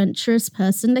such an adventurous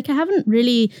person. Like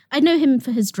I know him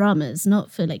for his dramas,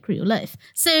 not for like real life.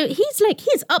 So he's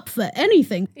up for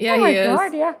anything. Yeah, oh my he is.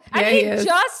 god, yeah. And yeah, he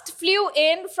just flew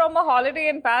in from a holiday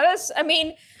in Paris. I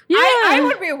mean, yeah. I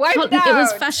would be wiped out. It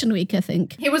was Fashion Week, I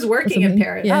think. He was working in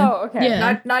Paris. Yeah. Oh, okay.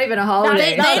 Yeah. Not even a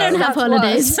holiday. They don't have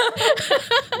holidays.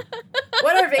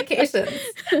 What are vacations?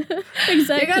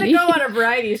 Exactly. You gotta go on a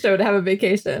variety show to have a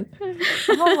vacation.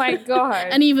 Oh my god.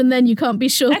 And even then you can't be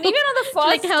sure. And even on the first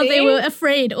like how day, they were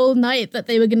afraid all night that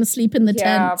they were going to sleep in the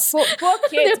tents. Poor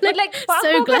kids. But like Park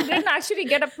so Bo-gum glad. didn't actually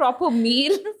get a proper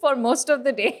meal for most of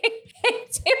the day.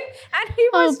 And he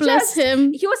was bless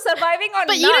him. He was surviving on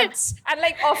But nuts and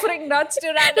like offering nuts to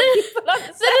random people on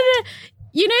the set.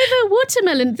 You know, the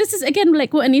watermelon, this is again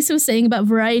like what Anissa was saying about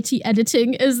variety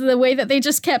editing, is the way that they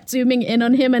just kept zooming in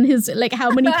on him and his, like,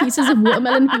 how many pieces of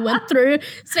watermelon he went through.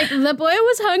 It's like the boy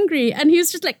was hungry and he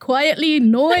was just like quietly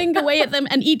gnawing away at them.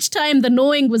 And each time the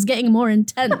gnawing was getting more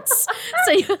intense.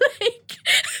 So you're like,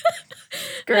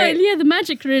 great. Yeah, the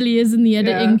magic really is in the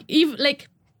editing. Yeah. Even like,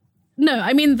 no,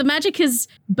 I mean, the magic is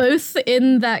both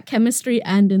in that chemistry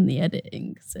and in the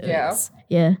editing. So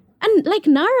yeah. And like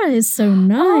Nara is so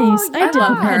nice. I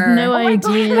had no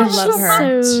idea. God, I love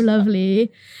her. So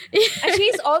lovely. And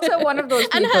she's also one of those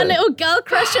people. And her little girl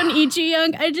crush on Lee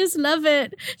Ju-young. I just love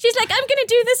it. She's like, I'm going to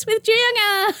do this with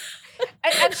Ju-young.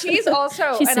 And she's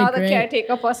also She's so another great.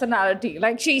 caretaker personality.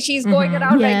 Like she's going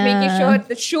around like making Yeah. sure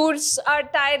the shoes are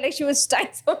tied. Like she was tying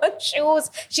someone's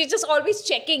shoes. She's just always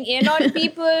checking in on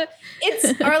people.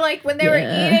 It's Or like when they were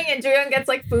eating and Ju-young gets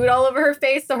like food all over her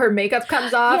face, so her makeup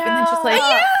comes off, and then she's like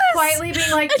Yes! quietly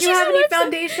being like, And "Do you she's have any always-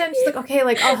 foundation?" She's like, "Okay,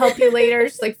 like I'll help you later."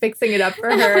 She's like fixing it up for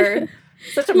her.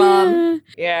 Such a mom.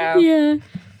 yeah. Yeah.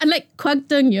 And like Kwak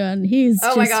Dong-yeon, he's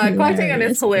Oh my just god, Kwak Dong-yeon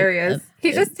is hilarious.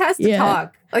 He just has to Yeah.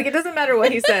 talk. Like it doesn't matter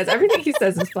what he says. Everything he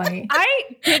says is funny.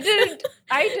 I didn't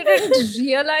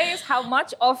realize how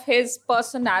much of his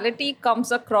personality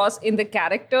comes across in the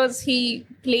characters he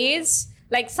plays.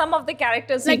 Like some of the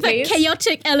characters like he that plays.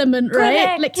 chaotic element, right?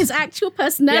 Correct. Like his actual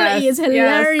personality Yes, is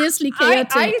hilariously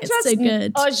chaotic. I It's just so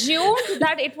good. assumed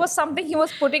that it was something he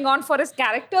was putting on for his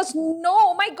characters.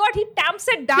 No, my God, he tamps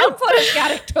it down for his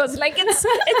characters. Like it's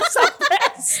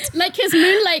suppressed. Like his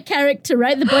Moonlight character,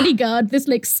 right? The bodyguard, this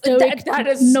like stoic, That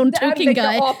is non-talking like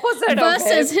guy, the opposite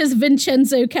versus of him. his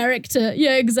Vincenzo character.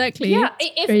 Yeah, exactly. Yeah,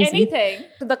 It's if crazy. anything,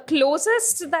 the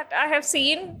closest that I have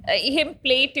seen him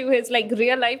play to his like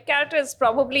real life character is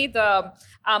probably the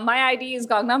My ID is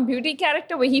Gangnam Beauty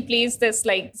character, where he plays this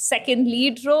like second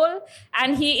lead role,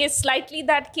 and he is slightly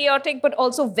that chaotic, but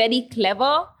also very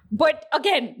clever. But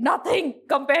again, nothing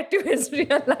compared to his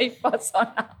real life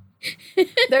persona.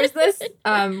 There's this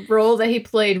role that he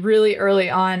played really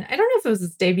early on. I don't know if it was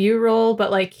his debut role,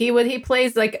 but like he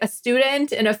plays like a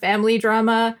student in a family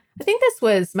drama. I think this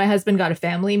was My Husband Got a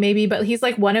Family, maybe, but he's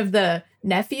like one of the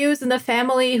nephews in the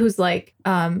family who's like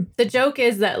the joke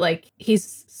is that like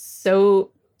he's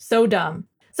so dumb.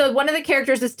 So one of the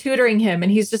characters is tutoring him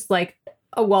and he's just like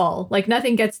a wall, like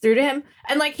nothing gets through to him.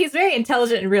 And like he's very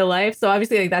intelligent in real life, so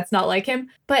obviously like that's not like him,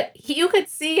 but you could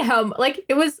see how like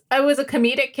it was a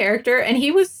comedic character and he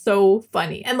was so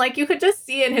funny. And like you could just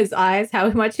see in his eyes how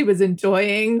much he was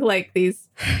enjoying like these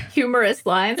humorous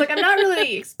lines. Like I'm not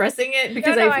really expressing it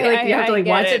because No, I feel like you have to like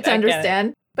get watch it, it to I get it.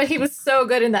 understand. But he was so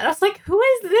good in that. I was like, who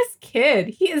is this kid?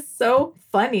 He is so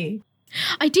funny.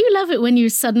 I do love it when you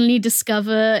suddenly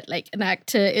discover like an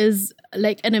actor is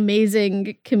like an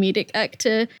amazing comedic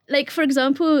actor. Like for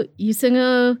example, Lee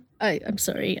Seung-ho. I'm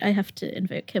sorry, I have to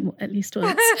invoke him at least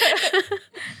once.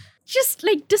 Just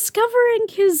like discovering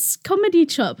his comedy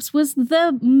chops was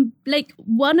like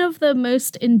one of the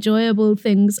most enjoyable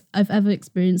things I've ever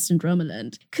experienced in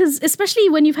Dramaland. Because especially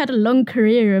when you've had a long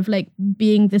career of like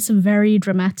being this very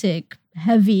dramatic,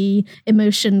 heavy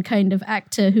emotion kind of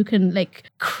actor who can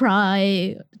like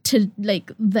cry to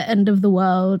like the end of the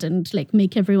world and like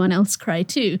make everyone else cry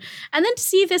too. And then to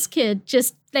see this kid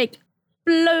just like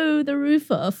blow the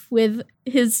roof off with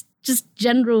his just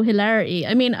general hilarity.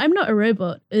 I mean, I'm Not a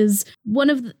Robot is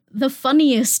one of the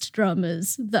funniest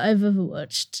dramas that I've ever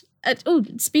watched.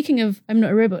 Speaking of I'm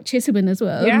Not a Robot, Choi Soo-bin as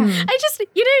well. Yeah. I just,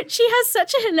 she has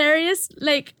such a hilarious,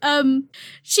 like,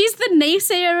 she's the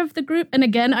naysayer of the group. And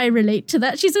again, I relate to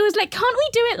that. She's always like, can't we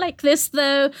do it like this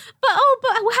though? But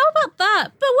how about that?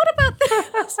 But what about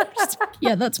this? I'm just like,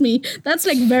 yeah, that's me. That's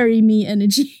like very me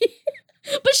energy.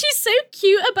 But she's so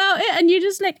cute about it, and you're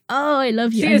just like, oh, I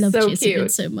love you. She I is love so Choi Soo-bin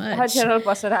cute. so much. Her general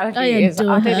personality I is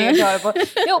adore utterly her. adorable.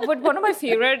 No, but one of my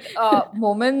favorite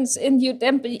moments in Youth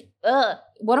Empty,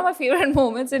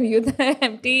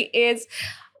 is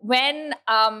when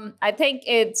I think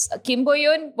it's Kim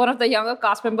Bo-yoon, one of the younger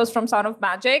cast members from Sound of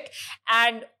Magic,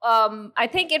 and I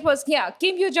think it was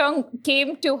Kim Yoo-jung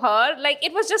came to her, like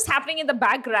it was just happening in the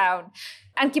background.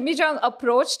 And Kim Yoo-jung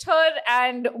approached her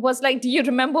and was like, do you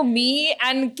remember me?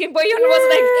 And Kim Bo-yoon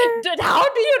was like, how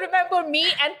do you remember me?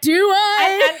 And Do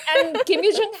I? and Kim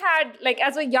Yoo-jung had, like,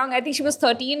 as a young, I think she was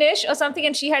 13-ish or something,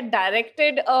 and she had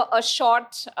directed a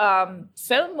short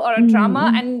film or a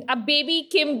drama, and a baby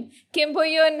Kim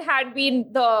Bo-yoon had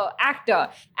been the actor.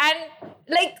 And,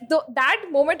 like, that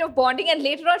moment of bonding, and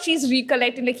later on she's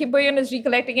recollecting, like, Kim Bo-yoon is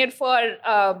recollecting it for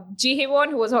Ji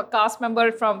Hye-won, who was her cast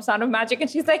member from Sound of Magic, and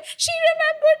she's like, she remembered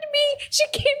me, she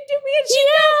came to me, and she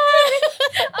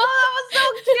loved me. Oh,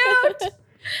 that was so cute.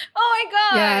 Oh my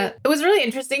God. Yeah, it was really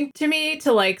interesting to me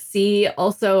to like see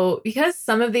also because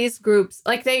some of these groups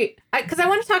like because I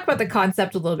want to talk about the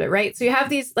concept a little bit, right? So you have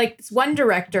these like this one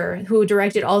director who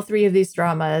directed all three of these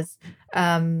dramas,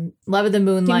 Love of the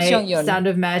Moonlight, Kim Seong-yeon. Sound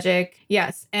of Magic,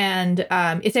 yes, and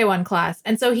Itaewon Class.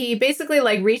 And so he basically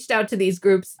like reached out to these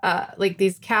groups, like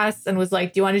these casts, and was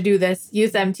like, "Do you want to do this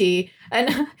Youth MT?" And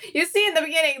you see in the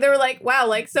beginning, they were like, wow,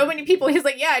 like so many people. He's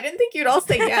like, yeah, I didn't think you'd all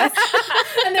say yes.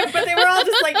 But they were all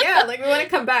just like, yeah, like we want to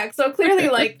come back. So clearly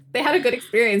like they had a good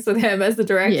experience with him as the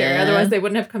director. Yeah. Otherwise they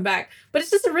wouldn't have come back. But it's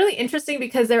just really interesting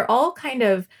because they're all kind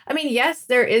of, I mean, yes,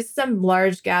 there is some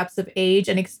large gaps of age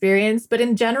and experience, but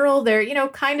in general, they're,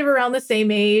 kind of around the same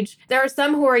age. There are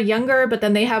some who are younger, but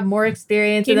then they have more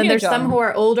experience. Kim And then there's Yoo-jung. some who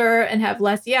are older and have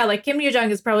less. Yeah, like Kim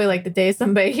Yoo-jung is probably like the day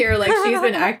somebody here. Like she's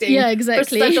been acting Yeah,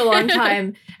 exactly. for such a long time.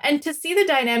 And to see the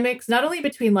dynamics, not only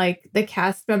between like the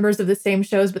cast members of the same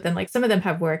shows, but then like some of them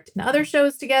have worked in other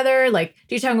shows together, like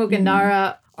Ji Chang-wook and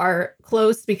Nara are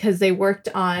close because they worked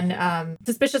on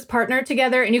Suspicious Partner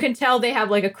together, and you can tell they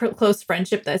have like a close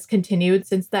friendship that's continued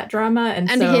since that drama. And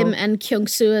so, him and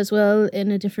Kyung-soo as well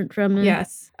in a different drama.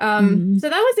 Yes. So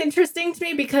that was interesting to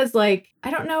me because, like,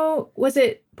 I don't know, was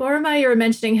it Borma, you were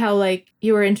mentioning how, like,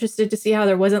 you were interested to see how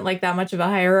there wasn't, like, that much of a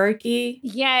hierarchy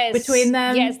between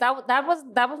them? Yes, that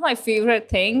was my favorite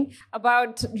thing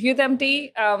about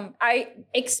UMT. I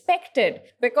expected,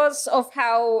 because of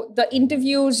how the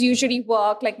interviews usually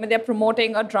work, like when they're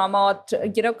promoting a drama,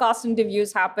 cast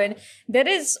interviews happen, there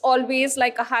is always,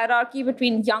 like, a hierarchy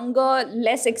between younger,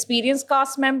 less experienced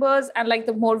cast members and, like,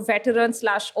 the more veteran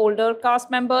 / older cast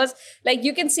members. Like,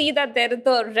 you can see that there is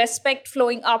the respect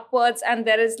flowing upwards, and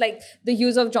there is, like, the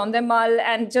use of Jondemal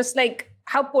and just, like,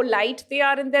 how polite they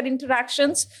are in their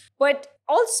interactions. But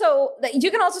also,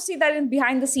 you can also see that in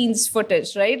behind the scenes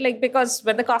footage, right? Like, because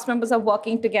when the cast members are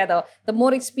working together, the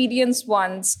more experienced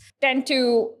ones tend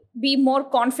to be more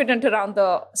confident around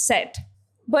the set.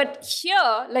 But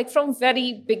here, like, from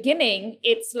very beginning,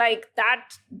 it's like that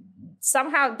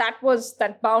somehow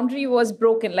that boundary was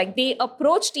broken. Like, they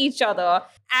approached each other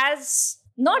as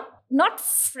not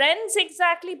friends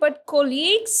exactly, but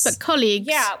colleagues. But colleagues.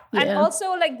 Yeah. And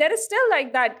also, like, there is still,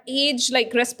 like, that age,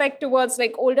 like, respect towards,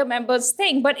 like, older members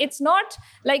thing, but it's not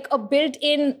like a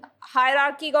built-in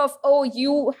hierarchy of, oh,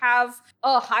 you have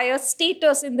a higher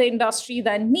status in the industry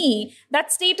than me.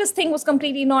 That status thing was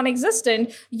completely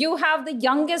non-existent. You have the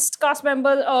youngest cast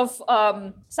member of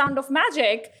Sound of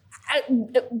Magic.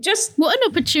 Just what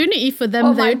an opportunity for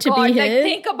them though to be here. Like,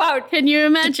 think about, can you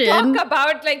imagine? Talk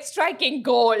about, like, striking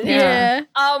gold. Yeah.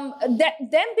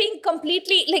 Them being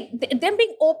completely, like, them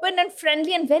being open and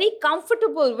friendly and very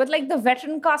comfortable with, like, the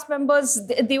veteran cast members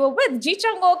they were with. Ji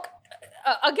Chang-wook,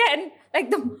 again,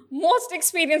 like, the most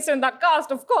experienced in that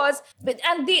cast, of course.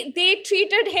 And they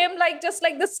treated him like just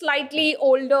like the slightly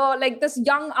older, like this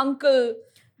young uncle,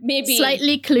 maybe.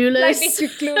 Slightly clueless.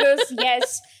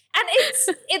 Yes. And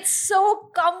it's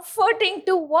so comforting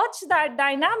to watch that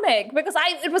dynamic because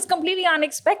it was completely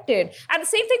unexpected. And the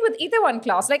same thing with Itaewon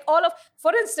Class. Like,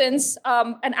 for instance,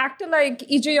 an actor like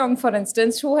Lee Jae-young, for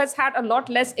instance, who has had a lot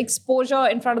less exposure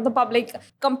in front of the public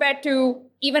compared to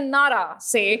even Nara,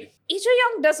 say, Lee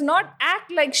Jae-young does not act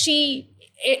like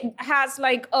it has,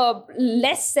 like, a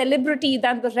less celebrity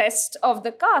than the rest of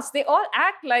the cast. They all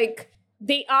act like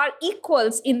they are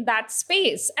equals in that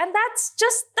space. And that's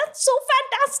so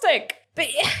fantastic. But,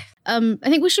 I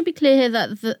think we should be clear here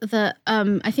that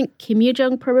I think Kim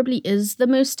Yoo-jung probably is the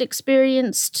most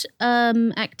experienced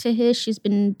actor here. She's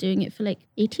been doing it for like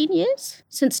 18 years,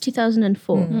 since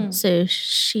 2004. Mm-hmm. So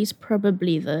she's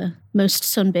probably the most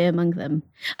sonbae among them.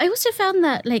 I also found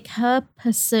that, like, her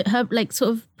like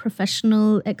sort of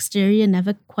professional exterior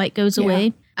never quite goes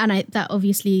away. And that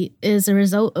obviously is a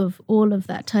result of all of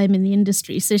that time in the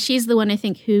industry. So she's the one, I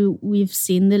think, who we've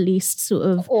seen the least sort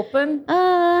of open.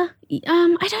 I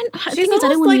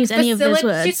don't want to use any of those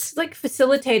words. She's, like,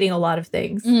 facilitating a lot of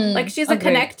things. Like, she's a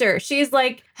connector. She's,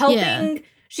 like, helping. Yeah.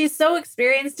 She's so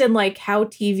experienced in, like, how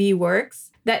TV works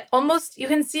that you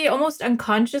can see almost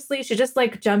unconsciously, she just,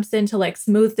 like, jumps in to, like,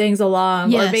 smooth things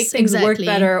along or make things work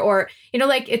better, or,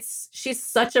 like, she's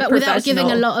such a professional. Without giving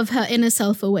a lot of her inner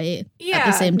self away at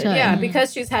the same time. Yeah,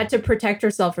 because she's had to protect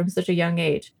herself from such a young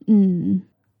age.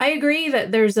 I agree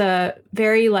that there's a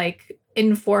very, like,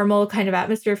 informal kind of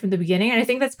atmosphere from the beginning. And I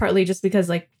think that's partly just because,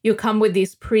 like, you come with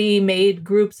these pre-made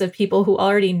groups of people who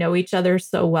already know each other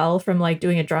so well from, like,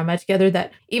 doing a drama together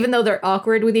that even though they're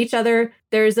awkward with each other,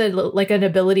 there's an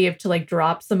ability to, like,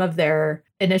 drop some of their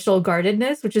initial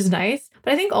guardedness, which is nice.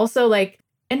 But I think also, like,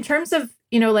 in terms of,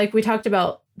 like, we talked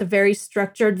about the very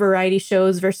structured variety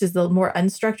shows versus the more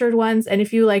unstructured ones. And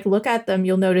if you, like, look at them,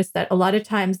 you'll notice that a lot of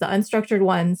times the unstructured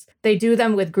ones, they do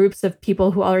them with groups of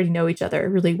people who already know each other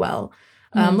really well.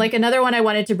 Like, another one I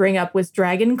wanted to bring up was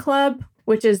Dragon Club,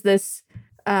 which is this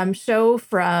show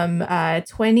from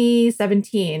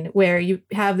 2017 where you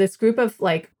have this group of,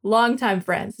 like, longtime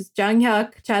friends. It's Jang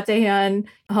Hyuk, Cha Tae-hyun,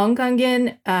 Hong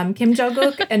Kang-in, Kim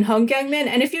Jong-wook, and Hong Kyung-min.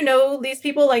 And if you know these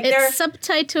people, like, they're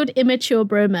subtitled immature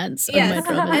bromance. Yes,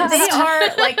 and they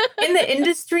are, like, in the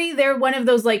industry, they're one of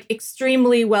those, like,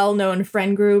 extremely well-known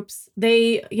friend groups.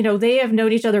 They have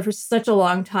known each other for such a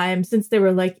long time, since they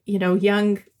were, like,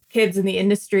 young kids in the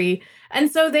industry.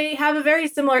 And so they have a very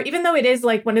similar, even though it is,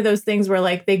 like, one of those things where,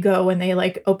 like, they go and they,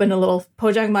 like, open a little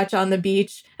pojangmacha on the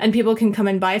beach and people can come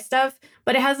and buy stuff.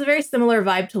 but it has a very similar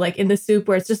vibe to like In the Soup,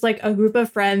 where it's just like a group of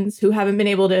friends who haven't been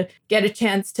able to get a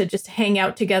chance to just hang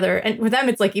out together. And with them,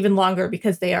 it's like even longer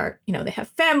because they are, you know, they have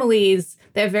families,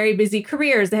 they have very busy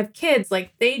careers, they have kids.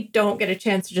 Like they don't get a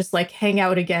chance to just like hang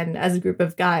out again as a group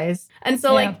of guys. And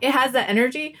so like it has that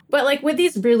energy. But like with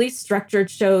these really structured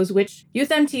shows, which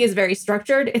Youth MT is very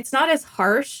structured, it's not as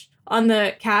harsh on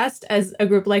the cast as a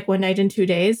group like One Night in 2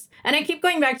 Days. And I keep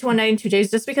going back to One Night in 2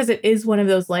 Days just because it is one of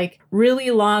those like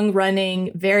really long running,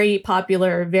 very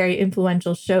popular, very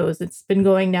influential shows. It's been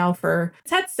going now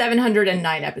it's had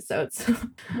 709 episodes.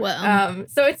 Wow.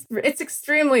 So it's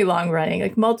extremely long running,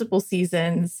 like multiple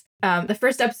seasons. The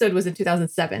first episode was in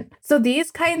 2007. So these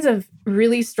kinds of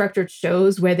really structured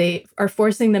shows where they are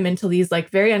forcing them into these like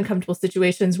very uncomfortable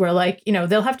situations where like, you know,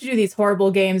 they'll have to do these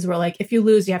horrible games where like if you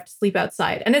lose, you have to sleep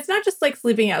outside. And it's not just like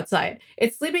sleeping outside.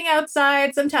 It's sleeping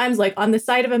outside sometimes like on the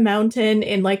side of a mountain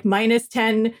in like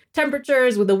 -10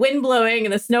 temperatures with the wind blowing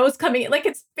and the snow's coming. Like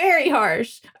it's very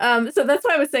harsh. So that's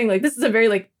why I was saying like this is a very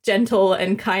like gentle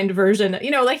and kind version.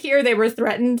 You know, like here they were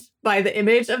threatened by the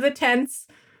image of the tents,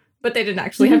 but they didn't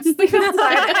actually have to sleep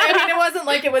outside. I mean, it wasn't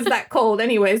like it was that cold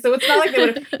anyway. So it's not like they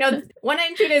would, you know, One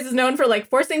Night in 2 Days is known for like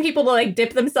forcing people to like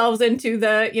dip themselves into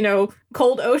the, you know,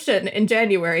 cold ocean in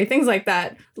January, things like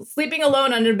that. Sleeping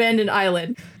alone on an abandoned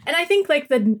island. And I think like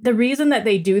the reason that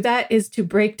they do that is to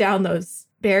break down those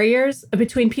barriers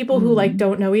between people who like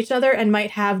don't know each other and might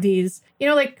have these, you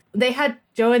know, like they had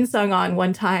Jo In-sung on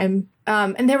one time.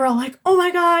 And they were all like, oh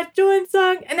my God, Jo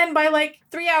In-sung. And then by like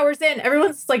 3 hours in,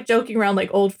 everyone's like joking around like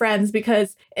old friends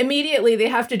because immediately they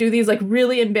have to do these like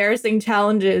really embarrassing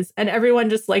challenges and everyone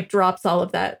just like drops all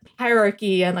of that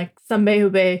hierarchy and like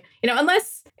sambae-hubei, you know,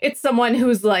 unless it's someone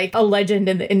who's like a legend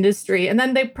in the industry. And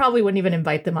then they probably wouldn't even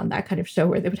invite them on that kind of show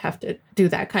where they would have to do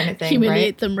that kind of thing.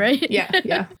 Humiliate them, right?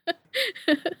 Yeah.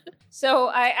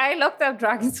 So I looked up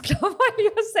Dragon's Claw while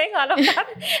you were saying all of that.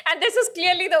 And this is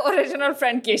clearly the original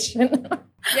Friendcation.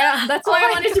 Yeah, that's why I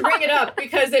wanted to bring it up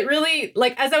because it really,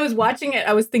 like, as I was watching it,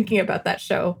 I was thinking about that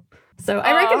show. So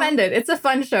I recommend it. It's a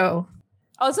fun show.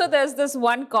 Also, there's this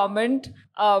one comment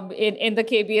in the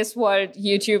KBS World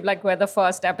YouTube, like where the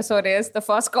first episode is. The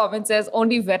first comment says,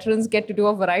 only veterans get to do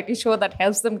a variety show that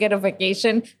helps them get a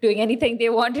vacation, doing anything they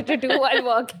wanted to do while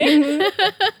working.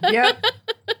 Yep.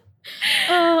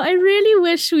 Oh, I really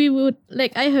wish we would,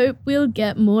 like, I hope we'll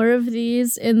get more of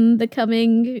these in the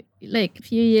coming, like,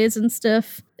 few years and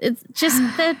stuff. It's just,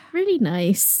 they're really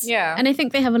nice. Yeah. And I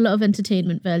think they have a lot of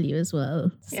entertainment value as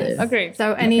well. So. Yes. Agreed.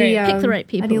 So any pick the right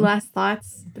people. Any last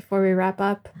thoughts before we wrap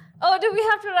up? Oh, do we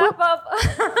have to wrap up?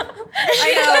 I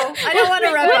know. I don't want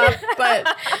to wrap up, but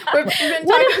we've been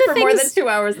talking for more than 2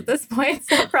 hours at this point,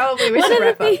 so probably we should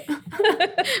wrap up.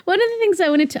 One of the things I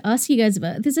wanted to ask you guys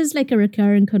about, this is like a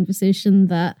recurring conversation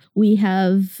that we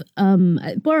have,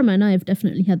 Borama and I have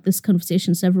definitely had this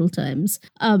conversation several times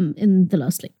in the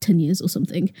last like 10 years or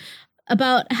something,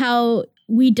 about how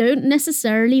we don't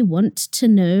necessarily want to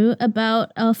know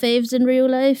about our faves in real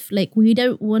life. Like we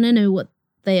don't want to know what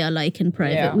they are like in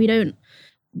private. Yeah. We don't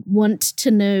want to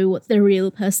know what their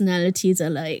real personalities are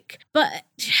like. But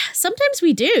sometimes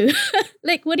we do.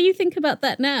 Like, what do you think about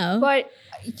that now? But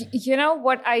you know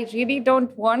what I really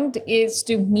don't want is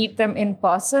to meet them in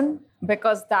person,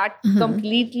 because that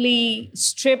completely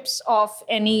strips off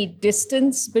any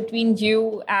distance between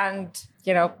you and,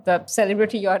 you know, the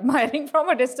celebrity you're admiring from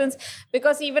a distance.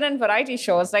 Because even in variety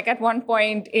shows, like at one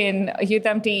point in Youth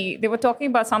MT, they were talking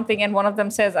about something and one of them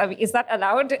says, is that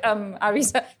allowed?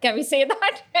 Can we say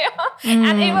that?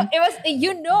 And it was,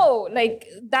 you know, like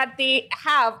that they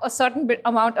have a certain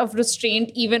amount of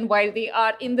restraint even while they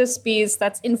are in this space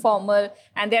that's informal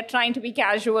and they're trying to be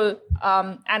casual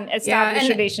and establish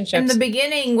relationships. In the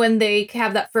beginning, when they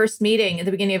have that first meeting at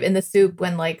the beginning of In the Soup,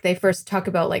 when like they first talk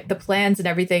about like the plans and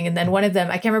everything, and then one of them,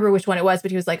 I can't remember which one it was,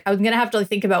 but he was like, I'm gonna have to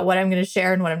think about what I'm gonna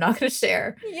share and what I'm not gonna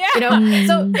share. Yeah. You know?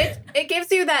 So it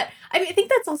gives you that. I mean, I think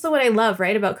that's also what I love,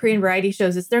 right, about Korean variety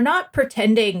shows is they're not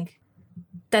pretending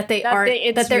that they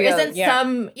aren't, that there real, isn't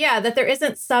that there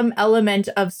isn't some element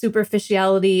of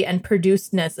superficiality and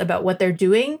producedness about what they're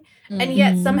doing. And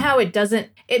yet somehow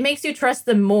it makes you trust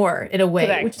them more in a way,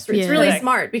 Correct. which is it's really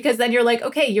smart, because then you're like,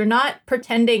 okay, you're not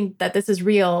pretending that this is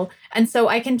real. And so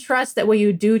I can trust that what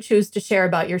you do choose to share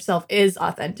about yourself is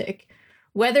authentic.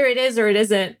 Whether it is or it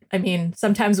isn't, I mean,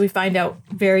 sometimes we find out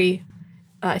very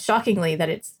shockingly that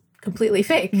it's completely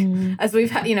fake, as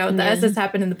we've had, as has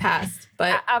happened in the past.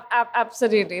 But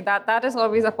absolutely, that is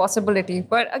always a possibility.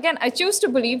 But again, I choose to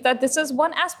believe that this is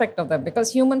one aspect of them,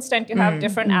 because humans tend to have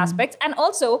different aspects, and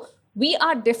also we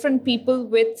are different people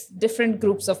with different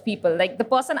groups of people. Like the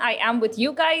person I am with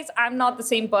you guys, I'm not the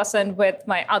same person with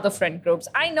my other friend groups.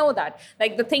 I know that.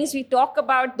 Like the things we talk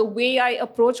about, the way I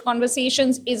approach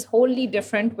conversations is wholly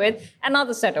different with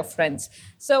another set of friends.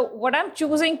 So what I'm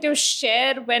choosing to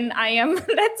share when I am, let's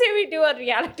say we do a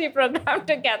reality program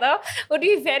together, would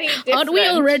be very different. Aren't we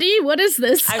already? What is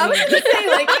this? I was going to say,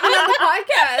 like, even on the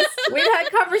podcast, we've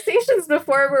had conversations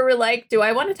before where we're like, do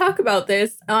I want to talk about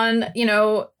this on,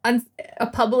 on a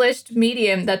published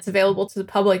medium that's available to the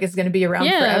public is going to be around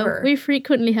forever? We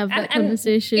frequently have that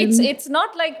conversation. It's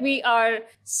not like we are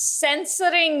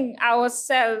censoring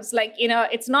ourselves, like,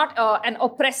 it's not an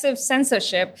oppressive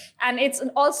censorship. And it's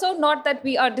also not that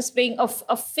we are displaying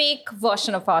a fake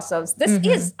version of ourselves. This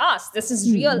is us. This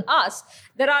is real us.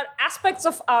 There are aspects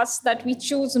of us that we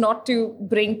choose not to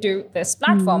bring to this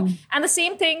platform. And the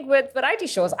same thing with variety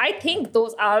shows. I think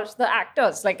those are the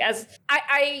actors. Like, as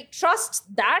I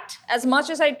trust that as much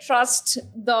as I trust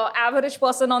the average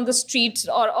person on the street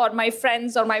or my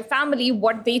friends or my family,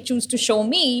 what they choose to show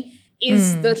me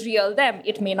is the real them.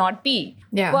 It may not be.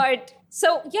 Yeah. But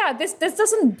so, yeah, this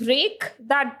doesn't break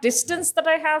that distance that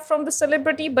I have from the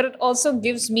celebrity, but it also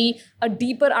gives me a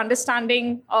deeper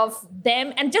understanding of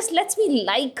them and just lets me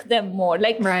like them more.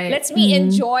 Like, lets me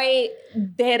enjoy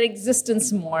their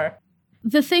existence more.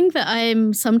 The thing that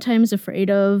I'm sometimes afraid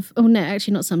of, oh no,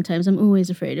 actually not sometimes, I'm always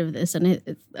afraid of this. And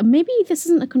maybe this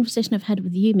isn't a conversation I've had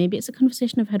with you, maybe it's a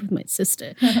conversation I've had with my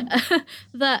sister.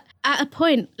 That at a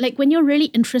point, like when you're really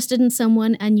interested in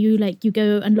someone and you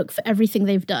go and look for everything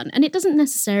they've done, and it doesn't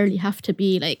necessarily have to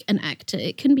be like an actor,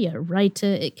 it can be a writer,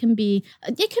 it can be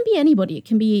anybody, it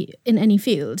can be in any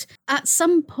field. At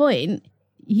some point,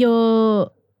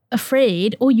 you're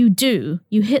afraid, or you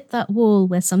hit that wall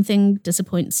where something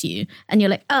disappoints you and you're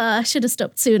like, I should have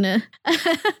stopped sooner.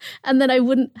 And then I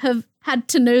wouldn't have had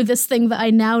to know this thing that I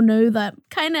now know that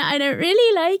kind of I don't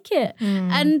really like it.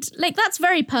 And like that's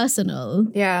very personal.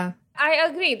 Yeah. I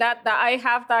agree that I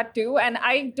have that too. And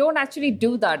I don't actually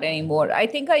do that anymore. I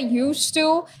think I used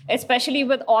to, especially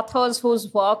with authors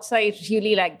whose works I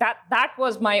really like. That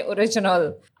was my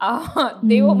original,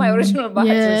 they were my original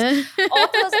biases. Yeah.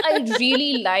 Authors I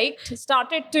really liked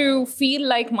started to feel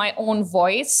like my own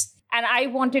voice. And I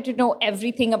wanted to know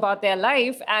everything about their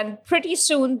life. And pretty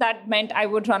soon that meant I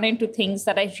would run into things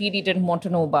that I really didn't want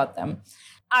to know about them.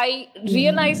 I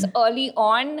realized early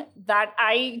on that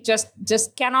I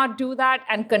just cannot do that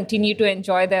and continue to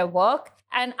enjoy their work.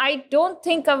 And I don't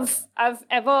think I've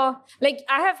ever, like,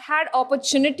 I have had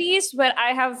opportunities where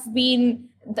I have been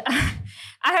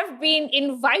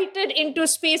invited into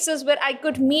spaces where I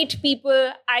could meet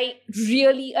people I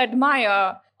really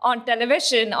admire on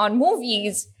television, on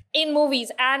movies, in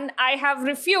movies. And I have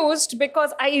refused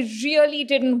because I really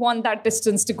didn't want that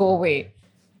distance to go away.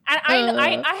 And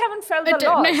I haven't felt the loss. I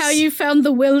don't know how you found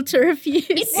the will to refuse.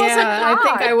 It wasn't hard. I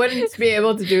think I wouldn't be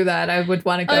able to do that. I would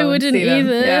want to go I wouldn't and see them.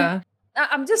 either. Yeah.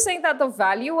 I'm just saying that the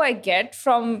value I get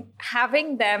from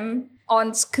having them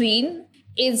on screen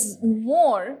is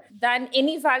more than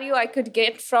any value I could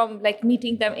get from like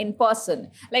meeting them in person.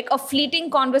 Like a fleeting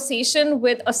conversation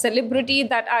with a celebrity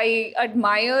that I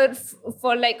admire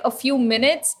for like a few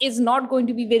minutes is not going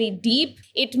to be very deep.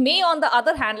 It may, on the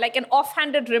other hand, like an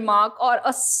offhanded remark or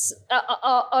a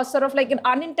sort of like an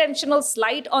unintentional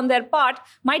slight on their part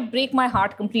might break my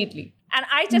heart completely. And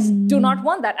I just do not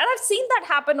want that. And I've seen that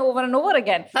happen over and over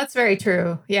again. That's very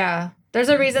true. Yeah. There's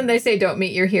a reason they say don't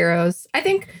meet your heroes. I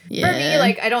think for me,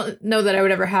 like, I don't know that I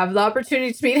would ever have the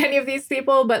opportunity to meet any of these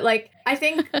people, but like, I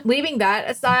think leaving that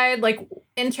aside, like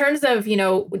in terms of,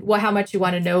 how much you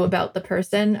want to know about the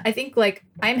person, I think like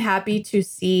I'm happy to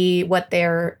see what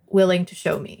they're willing to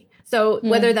show me. So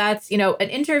whether that's, an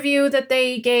interview that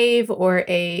they gave or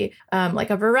a like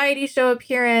a variety show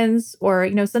appearance or,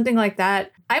 something like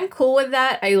that, I'm cool with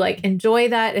that. I like enjoy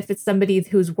that if it's somebody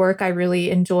whose work I really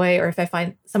enjoy, or if I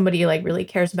find somebody like really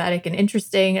charismatic and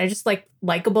interesting, and I just like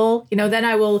likable, then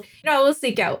I will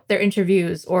seek out their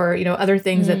interviews or, other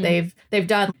things that they've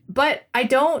done. But I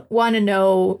don't want to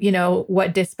know,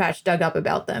 what Dispatch dug up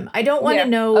about them. I don't want to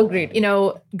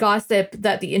know, gossip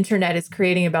that the internet is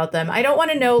creating about them. I don't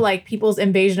want to know like people's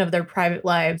invasion of their private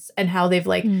lives and how they've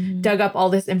like dug up all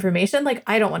this information. Like,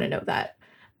 I don't want to know that.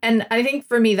 And I think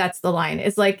for me, that's the line.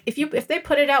 It's like, if they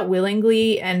put it out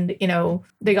willingly and,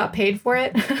 they got paid for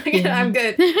it, I'm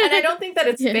good. And I don't think that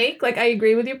it's fake. Like, I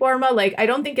agree with you, Parma. Like, I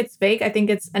don't think it's fake. I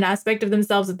think it's an aspect of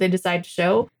themselves that they decide to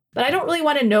show. But I don't really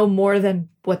want to know more than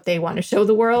what they want to show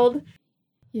the world.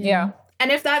 Yeah. And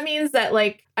if that means that,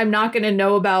 like, I'm not going to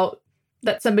know about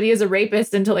that somebody is a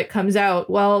rapist until it comes out.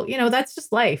 Well, that's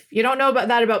just life. You don't know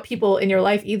about people in your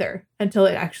life either until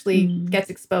it actually gets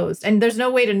exposed. And there's no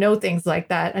way to know things like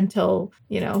that until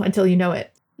you know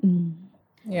it.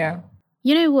 Yeah.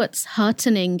 You know what's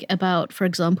heartening about, for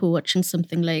example, watching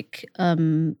something like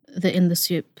the In the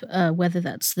Soup, whether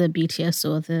that's the BTS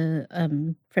or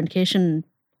the Friendcation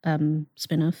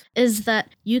spin-off, is that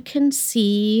you can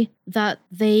see that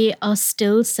they are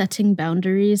still setting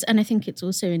boundaries. And I think it's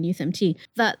also in Youth MT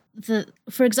that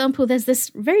for example, there's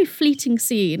this very fleeting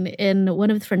scene in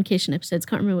one of the Friendcation episodes,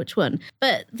 can't remember which one,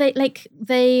 but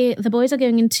the boys are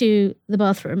going into the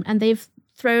bathroom and they've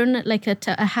thrown like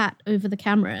a hat over the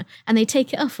camera and they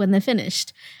take it off when they're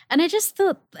finished. And I just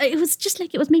thought it was just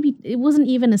like, it wasn't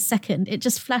even a second. It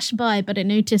just flashed by, but I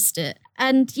noticed it.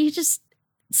 And you just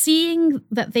seeing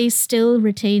that they still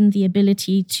retain the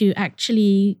ability to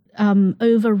actually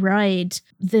override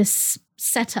this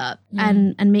setup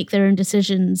and make their own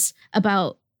decisions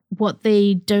about what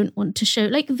they don't want to show.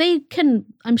 Like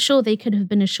I'm sure they could have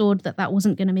been assured that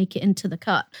wasn't going to make it into the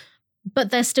cut,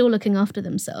 but they're still looking after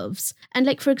themselves. And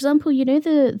like, for example,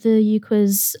 the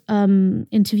Yuqua's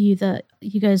interview that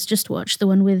you guys just watched, the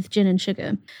one with Jin and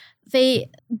Sugar, I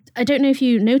don't know if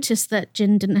you noticed that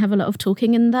Jin didn't have a lot of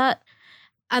talking in that.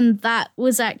 And that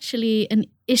was actually an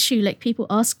issue. Like, people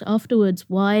asked afterwards,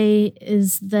 why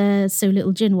is there so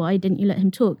little Jin? Why didn't you let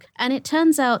him talk? And it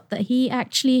turns out that he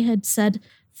actually had said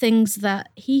things that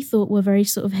he thought were very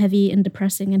sort of heavy and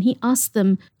depressing, and he asked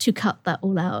them to cut that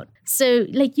all out. So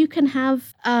like, you can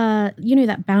have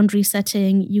that boundary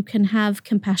setting, you can have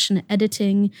compassionate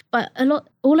editing, but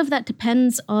all of that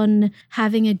depends on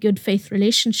having a good faith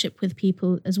relationship with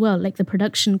people as well, like the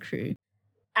production crew.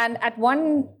 And at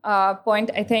one point,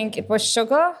 I think it was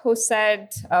Sugar who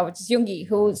said, which is Yoongi,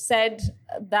 who said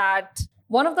that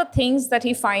one of the things that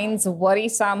he finds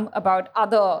worrisome about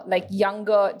other like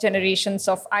younger generations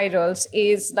of idols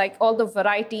is like all the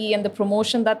variety and the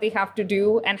promotion that they have to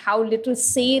do and how little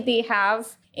say they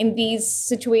have in these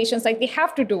situations. Like, they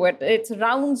have to do it. It's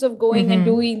rounds of going and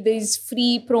doing these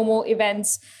free promo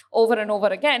events over and over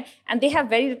again. And they have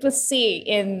very little say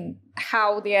in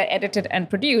how they are edited and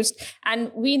produced.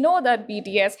 And we know that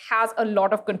BTS has a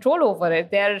lot of control over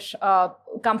it. Their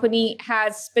company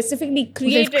has specifically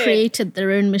created... They've created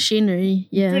their own machinery.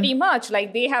 Yeah. Pretty much.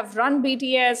 Like, they have run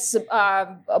BTS,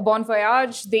 Bon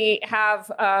Voyage. They have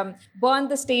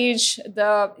burned the stage.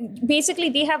 Basically,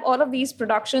 they have all of these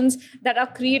productions that are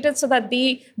created so that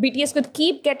BTS could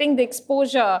keep getting the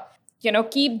exposure,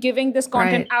 keep giving this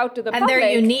content out to the public. And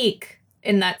they're unique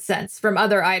in that sense from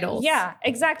other idols. Yeah,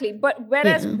 exactly. But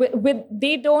whereas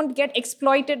they don't get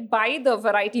exploited by the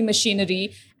variety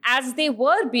machinery as they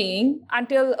were being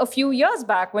until a few years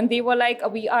back, when they were like,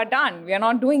 we are done. We are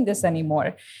not doing this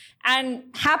anymore. And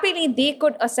happily, they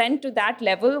could ascend to that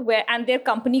level and their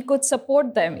company could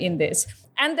support them in this.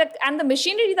 And the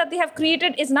machinery that they have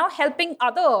created is now helping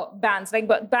other bands, like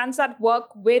bands that work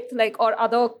with, or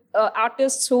other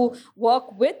artists who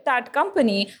work with that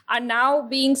company are now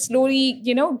being slowly,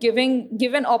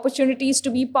 given opportunities to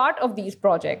be part of these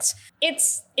projects.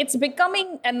 It's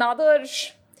becoming another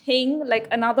thing, like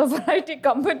another variety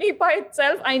company by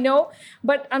itself, I know.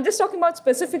 But I'm just talking about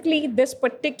specifically this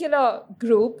particular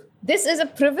group. This is a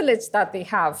privilege that they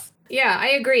have. Yeah, I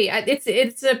agree.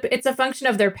 It's a function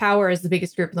of their power as the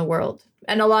biggest group in the world.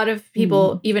 And a lot of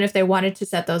people, even if they wanted to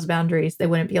set those boundaries, they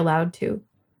wouldn't be allowed to.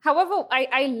 However,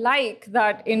 I like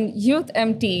that in Youth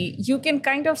MT, you can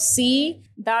kind of see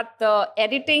that the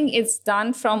editing is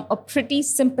done from a pretty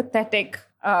sympathetic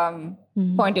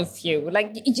point of view.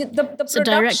 Like, the production. It's a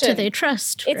director they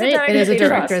trust, right? It is a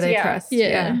director they trust.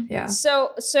 Yeah.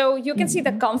 So you can see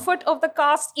the comfort of the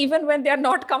cast even when they're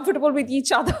not comfortable with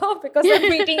each other because they're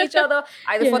meeting each other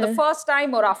either for the first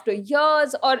time or after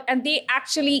years, and they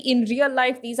actually in real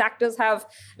life, these actors have,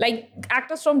 like,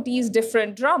 actors from these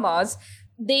different dramas.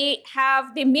 They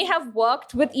may have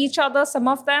worked with each other, some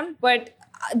of them, but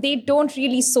they don't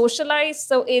really socialize.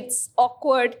 So it's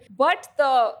awkward. But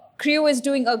the crew is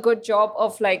doing a good job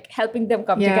of helping them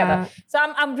come together. So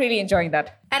I'm really enjoying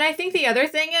that. And I think the other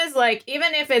thing is,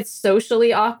 even if it's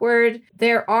socially awkward,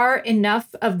 there are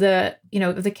enough of the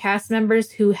cast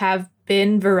members who have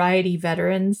been variety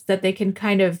veterans that they can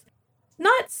kind of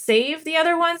not save the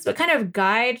other ones, but kind of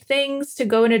guide things to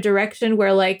go in a direction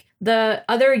where the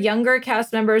other younger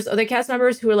cast members or the cast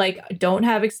members who are don't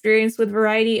have experience with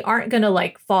variety aren't going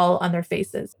to fall on their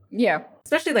faces. Yeah.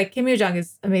 Especially Kim Yoo-jung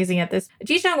is amazing at this.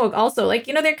 Ji Sang-wook also,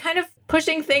 they're kind of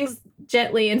pushing things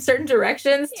gently in certain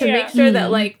directions to make sure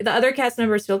that like the other cast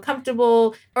members feel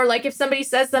comfortable, or like if somebody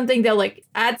says something, they'll like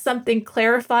add something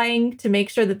clarifying to make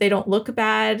sure that they don't look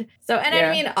bad. So, and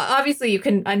I mean, obviously you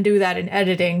can undo that in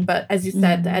editing, but as you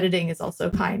said, the editing is also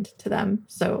kind to them.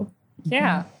 So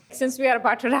yeah. Since we are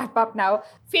about to wrap up now,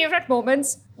 favorite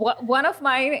moments. One of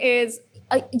mine is,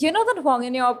 you know that Hwang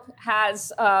In-yeop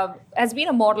has been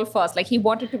a model first. Like he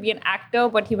wanted to be an actor,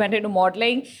 but he went into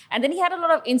modeling. And then he had a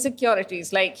lot of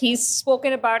insecurities. Like he's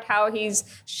spoken about how he's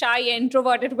shy and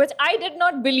introverted, which I did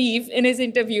not believe in his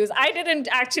interviews. I didn't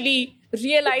actually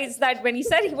realize that when he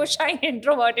said he was shy and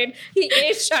introverted, he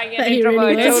is shy and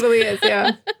introverted. He totally is,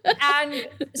 yeah. And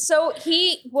so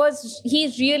he was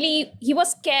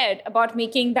scared about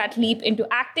making that leap into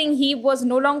acting. He was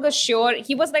no longer sure.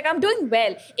 He was like, I'm doing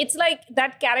well. It's like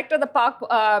that character, the Park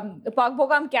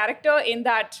Bo-gum character in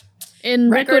that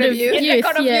in Record of Youth,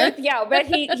 where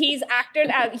he's acted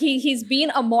as he's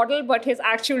been a model, but his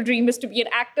actual dream is to be an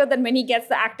actor. Then when he gets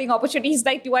the acting opportunity, he's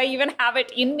like, do I even have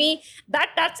it in me?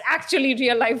 That's actually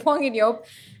real life Hwang In-yeop.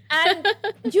 And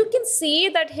you can see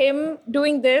that him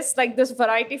doing this, like this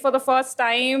variety for the first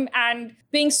time and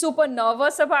being super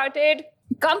nervous about it,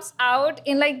 comes out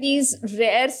in like these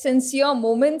rare, sincere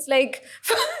moments, like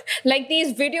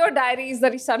these video diaries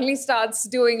that he suddenly starts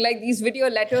doing, like these video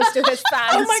letters to his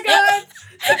fans. Oh my God,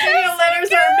 the video letters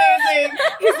are amazing.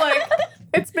 He's like,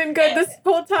 it's been good this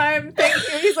whole time. Thank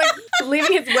you. He's like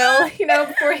leaving his will,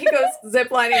 before he goes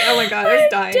ziplining. Oh my God, I was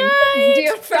dying.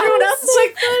 Dear friends. Everyone else is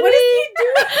like, what is he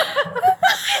doing?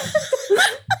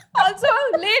 Also,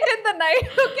 late in the night,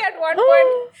 look at one point.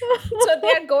 So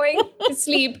they're going to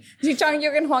sleep. Ji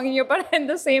Chang-hyuk and Hwang In-yeop are in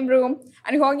the same room.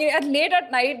 And late at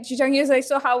night, Ji Chang-hyuk is like,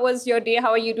 so how was your day? How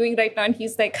are you doing right now? And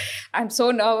he's like, I'm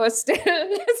so nervous still.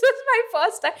 This was my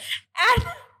first time. And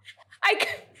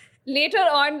later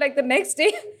on, like the next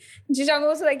day, Ji Chang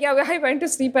was like, yeah, I went to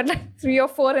sleep at like 3 or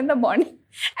 4 in the morning.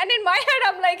 And in my head,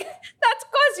 I'm like, that's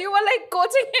because you were like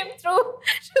coaching him through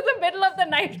to the middle of the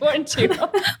night, weren't you? He was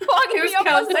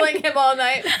counseling him all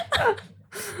night.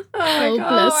 Oh,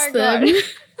 bless them.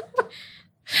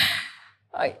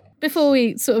 Before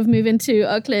we sort of move into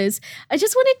our close, I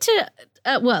just wanted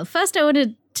to, first I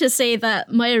wanted to say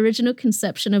that my original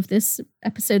conception of this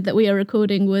episode that we are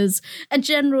recording was a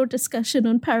general discussion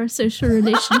on parasocial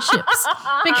relationships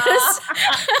because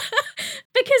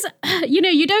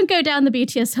you don't go down the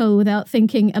BTS hole without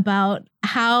thinking about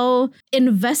how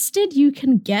invested you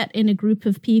can get in a group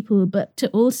of people, but to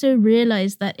also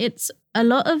realize that a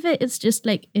lot of it is just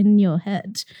like in your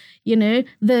head,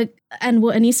 and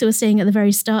what Anissa was saying at the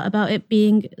very start about it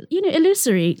being,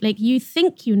 illusory. Like you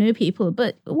think you know people,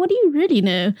 but what do you really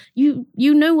know? You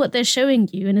know what they're showing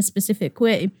you in a specific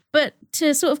way. But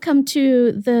to sort of come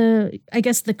to the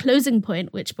closing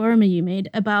point, which Boromir, you made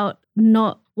about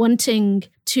not wanting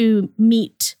to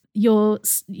meet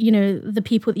the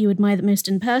people that you admire the most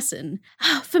in person.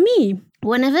 For me,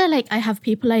 whenever like I have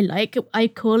people I like, I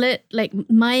call it like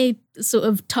my sort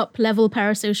of top level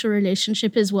parasocial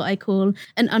relationship is what I call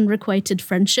an unrequited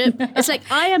friendship. It's like,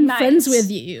 I am friends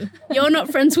with you. You're not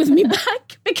friends with me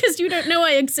back because you don't know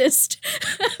I exist.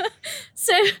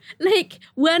 So like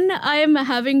when I'm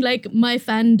having like my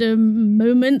fandom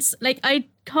moments, like I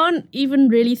can't even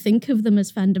really think of them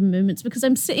as fandom moments because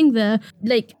I'm sitting there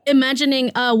like imagining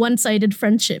a one-sided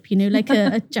friendship, like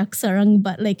a jaksarang,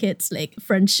 but like it's like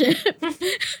friendship.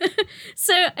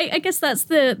 So I guess that's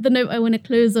the note I want to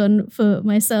close on for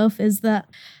myself, is that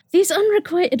these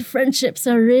unrequited friendships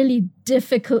are really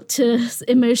difficult to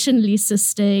emotionally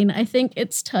sustain. I think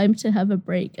it's time to have a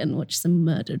break and watch some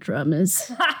murder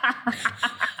dramas.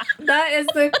 That is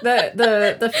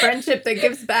the friendship that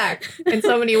gives back in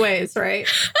so many ways, right?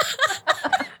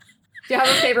 Do you have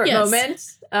a favorite moment?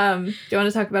 Do you want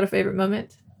to talk about a favorite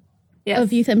moment? Yes.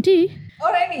 Of Youth MT?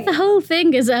 Already. The whole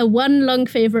thing is a one long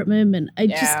favorite moment. I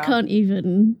just can't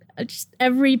even. I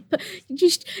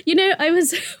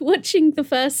was watching the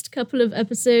first couple of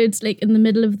episodes like in the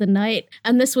middle of the night,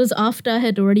 and this was after I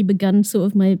had already begun sort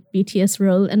of my BTS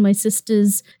role, and my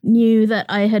sisters knew that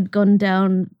I had gone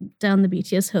down the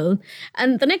BTS hole.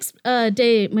 And the next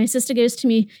day, my sister goes to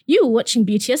me, "You were watching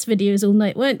BTS videos all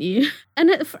night, weren't you?" And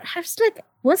I was like,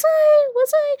 Was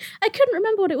I? I couldn't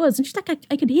remember what it was. And she's like,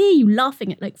 I could hear you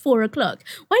laughing at like 4 o'clock.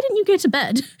 Why didn't you go to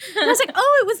bed? And I was like,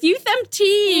 oh, it was Youth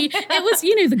MT. It was,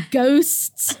 the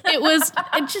ghosts.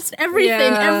 It just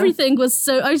everything. Yeah. Everything was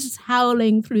so. I was just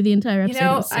howling through the entire episode.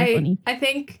 It was so funny. I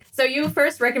think so. You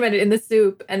first recommended In the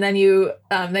Soup, and then you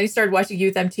started watching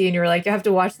Youth MT, and you were like, "You have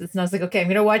to watch this." And I was like, "Okay, I'm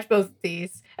gonna watch both of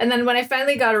these." And then when I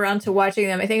finally got around to watching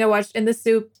them, I think I watched In the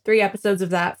Soup, 3 episodes of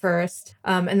that first,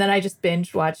 and then I just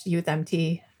binge watched Youth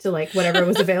MT to like whatever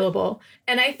was available.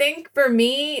 And I think for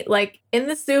me, like In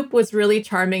the Soup was really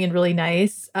charming and really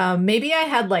nice. Maybe I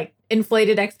had like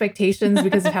inflated expectations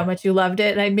because of how much you loved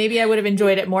it, and maybe I would have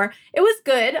enjoyed it more. It was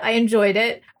good. I enjoyed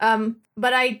it.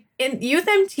 But in Youth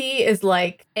MT is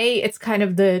like, A, it's kind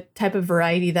of the type of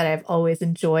variety that I've always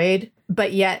enjoyed,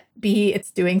 but yet B,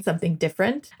 it's doing something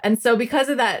different. And so because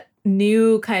of that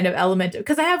new kind of element,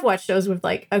 because I have watched shows with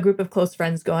like a group of close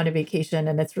friends go on a vacation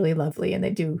and it's really lovely, and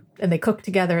they cook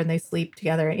together and they sleep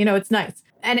together, and it's nice.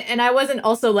 And I wasn't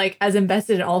also like as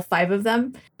invested in all 5 of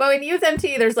them. But in Youth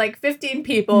MT, there's like 15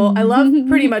 people. I love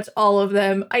pretty much all of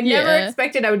them. I never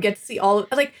expected I would get to see all of,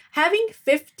 like, having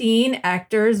 15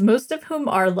 actors, most of whom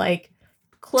are like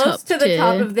close to the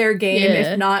top of their game,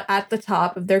 if not at the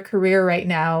top of their career right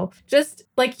now. Just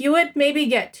like you would maybe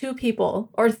get 2 people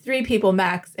or 3 people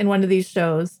max in one of these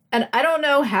shows. And I don't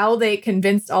know how they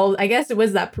convinced I guess it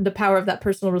was the power of that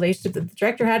personal relationship that the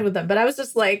director had with them. But I was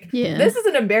just like, this is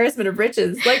an embarrassment of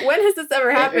riches. Like, when has this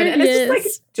ever happened? And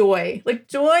it's just like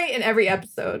joy in every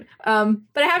episode. But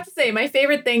I have to say, my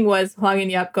favorite thing was Hwang and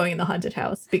Yup going in the haunted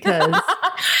house, because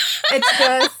it's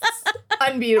just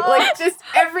unbeatable. Like, just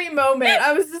every moment,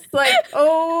 I was just like,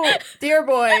 oh, dear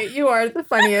boy, you are the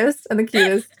funniest and the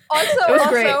cutest.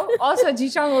 Also, Ji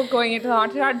Chang-wook going into the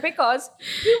haunted house, because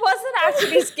he wasn't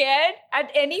actually scared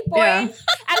at any point. Yeah.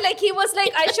 And like, he was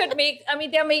like,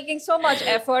 they're making so much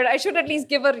effort, I should at least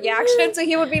give a reaction. So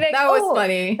he would be like, that was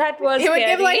funny. That was He would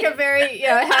scary. give like a very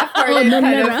half-hearted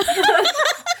kind of.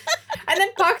 And then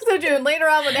Park Seo-joon, later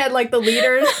on when they had like the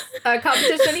leaders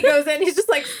competition, he goes in, he's just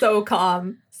like so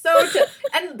calm.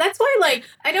 And that's why, like,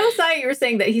 I know, Saya, you were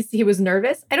saying that he was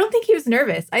nervous. I don't think he was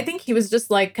nervous. I think he was just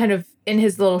like kind of in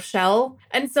his little shell.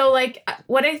 And so like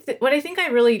what I think I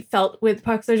really felt with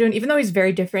Park Seo-joon, even though he's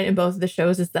very different in both of the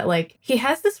shows, is that like he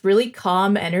has this really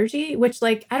calm energy, which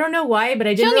like I don't know why, but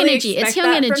I didn't really expect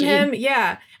that from him.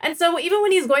 Yeah. And so even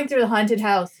when he's going through the haunted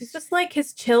house, he's just like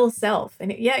his chill self.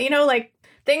 And like,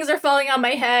 things are falling on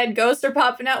my head, ghosts are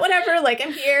popping out, whatever. Like,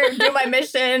 I'm here, do my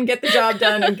mission, get the job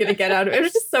done, I'm gonna get out of it. It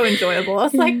was just so enjoyable. I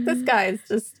was like, this guy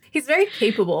is he's very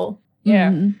capable.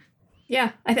 Yeah. Mm.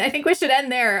 Yeah, I think we should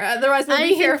end there. Otherwise, we'll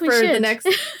be here for the next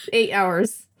 8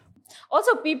 hours.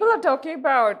 Also, people are talking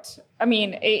about,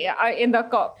 in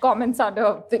the comments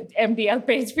under the MDL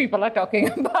page, people are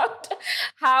talking about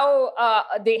how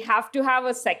they have to have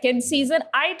a second season.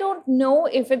 I don't know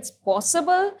if it's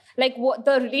possible. Like, what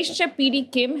the relationship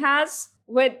PD Kim has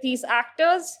with these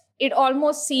actors, it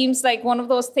almost seems like one of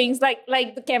those things like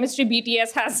the chemistry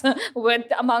BTS has with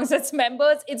amongst its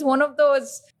members. It's one of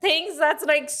those things that's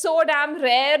like so damn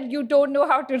rare, you don't know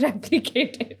how to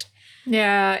replicate it.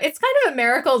 Yeah, it's kind of a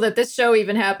miracle that this show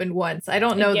even happened once. I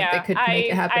don't know that they could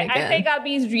make it happen again. I think I'll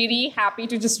be really happy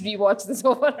to just rewatch this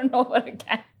over and over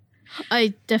again.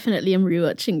 I definitely am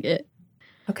rewatching it.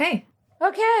 Okay.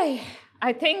 I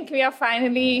think we are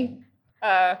finally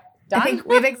done. I think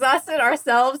we've exhausted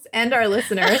ourselves and our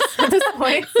listeners at this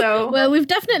point. So, well, we've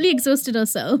definitely exhausted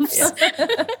ourselves.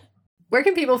 Yeah. Where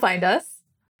can people find us?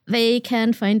 They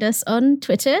can find us on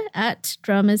Twitter at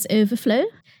Dramas Overflow.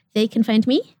 They can find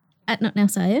me at Not Now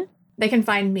Saya. They can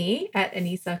find me at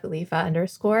Anisa Khalifa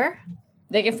 _.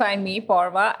 They can find me,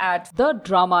 Parva, at The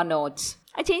Drama Notes.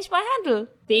 I changed my handle.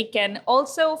 They can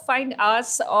also find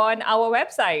us on our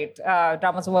website,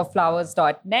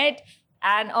 dramasoverflowers.net.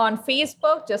 And on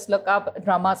Facebook, just look up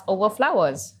Dramas Over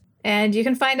Flowers. And you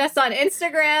can find us on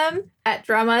Instagram at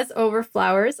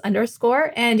dramasoverflowers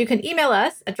 _. And you can email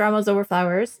us at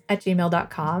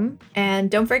dramasoverflowers@gmail.com. And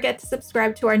don't forget to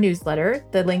subscribe to our newsletter.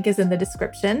 The link is in the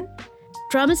description.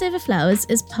 Dramas Over Flowers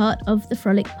is part of the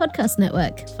Frolic Podcast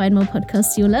Network. Find more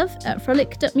podcasts you'll love at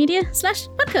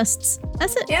frolic.media/podcasts.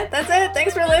 That's it. Yeah, that's it.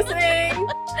 Thanks for listening.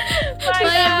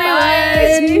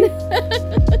 Bye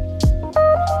everyone.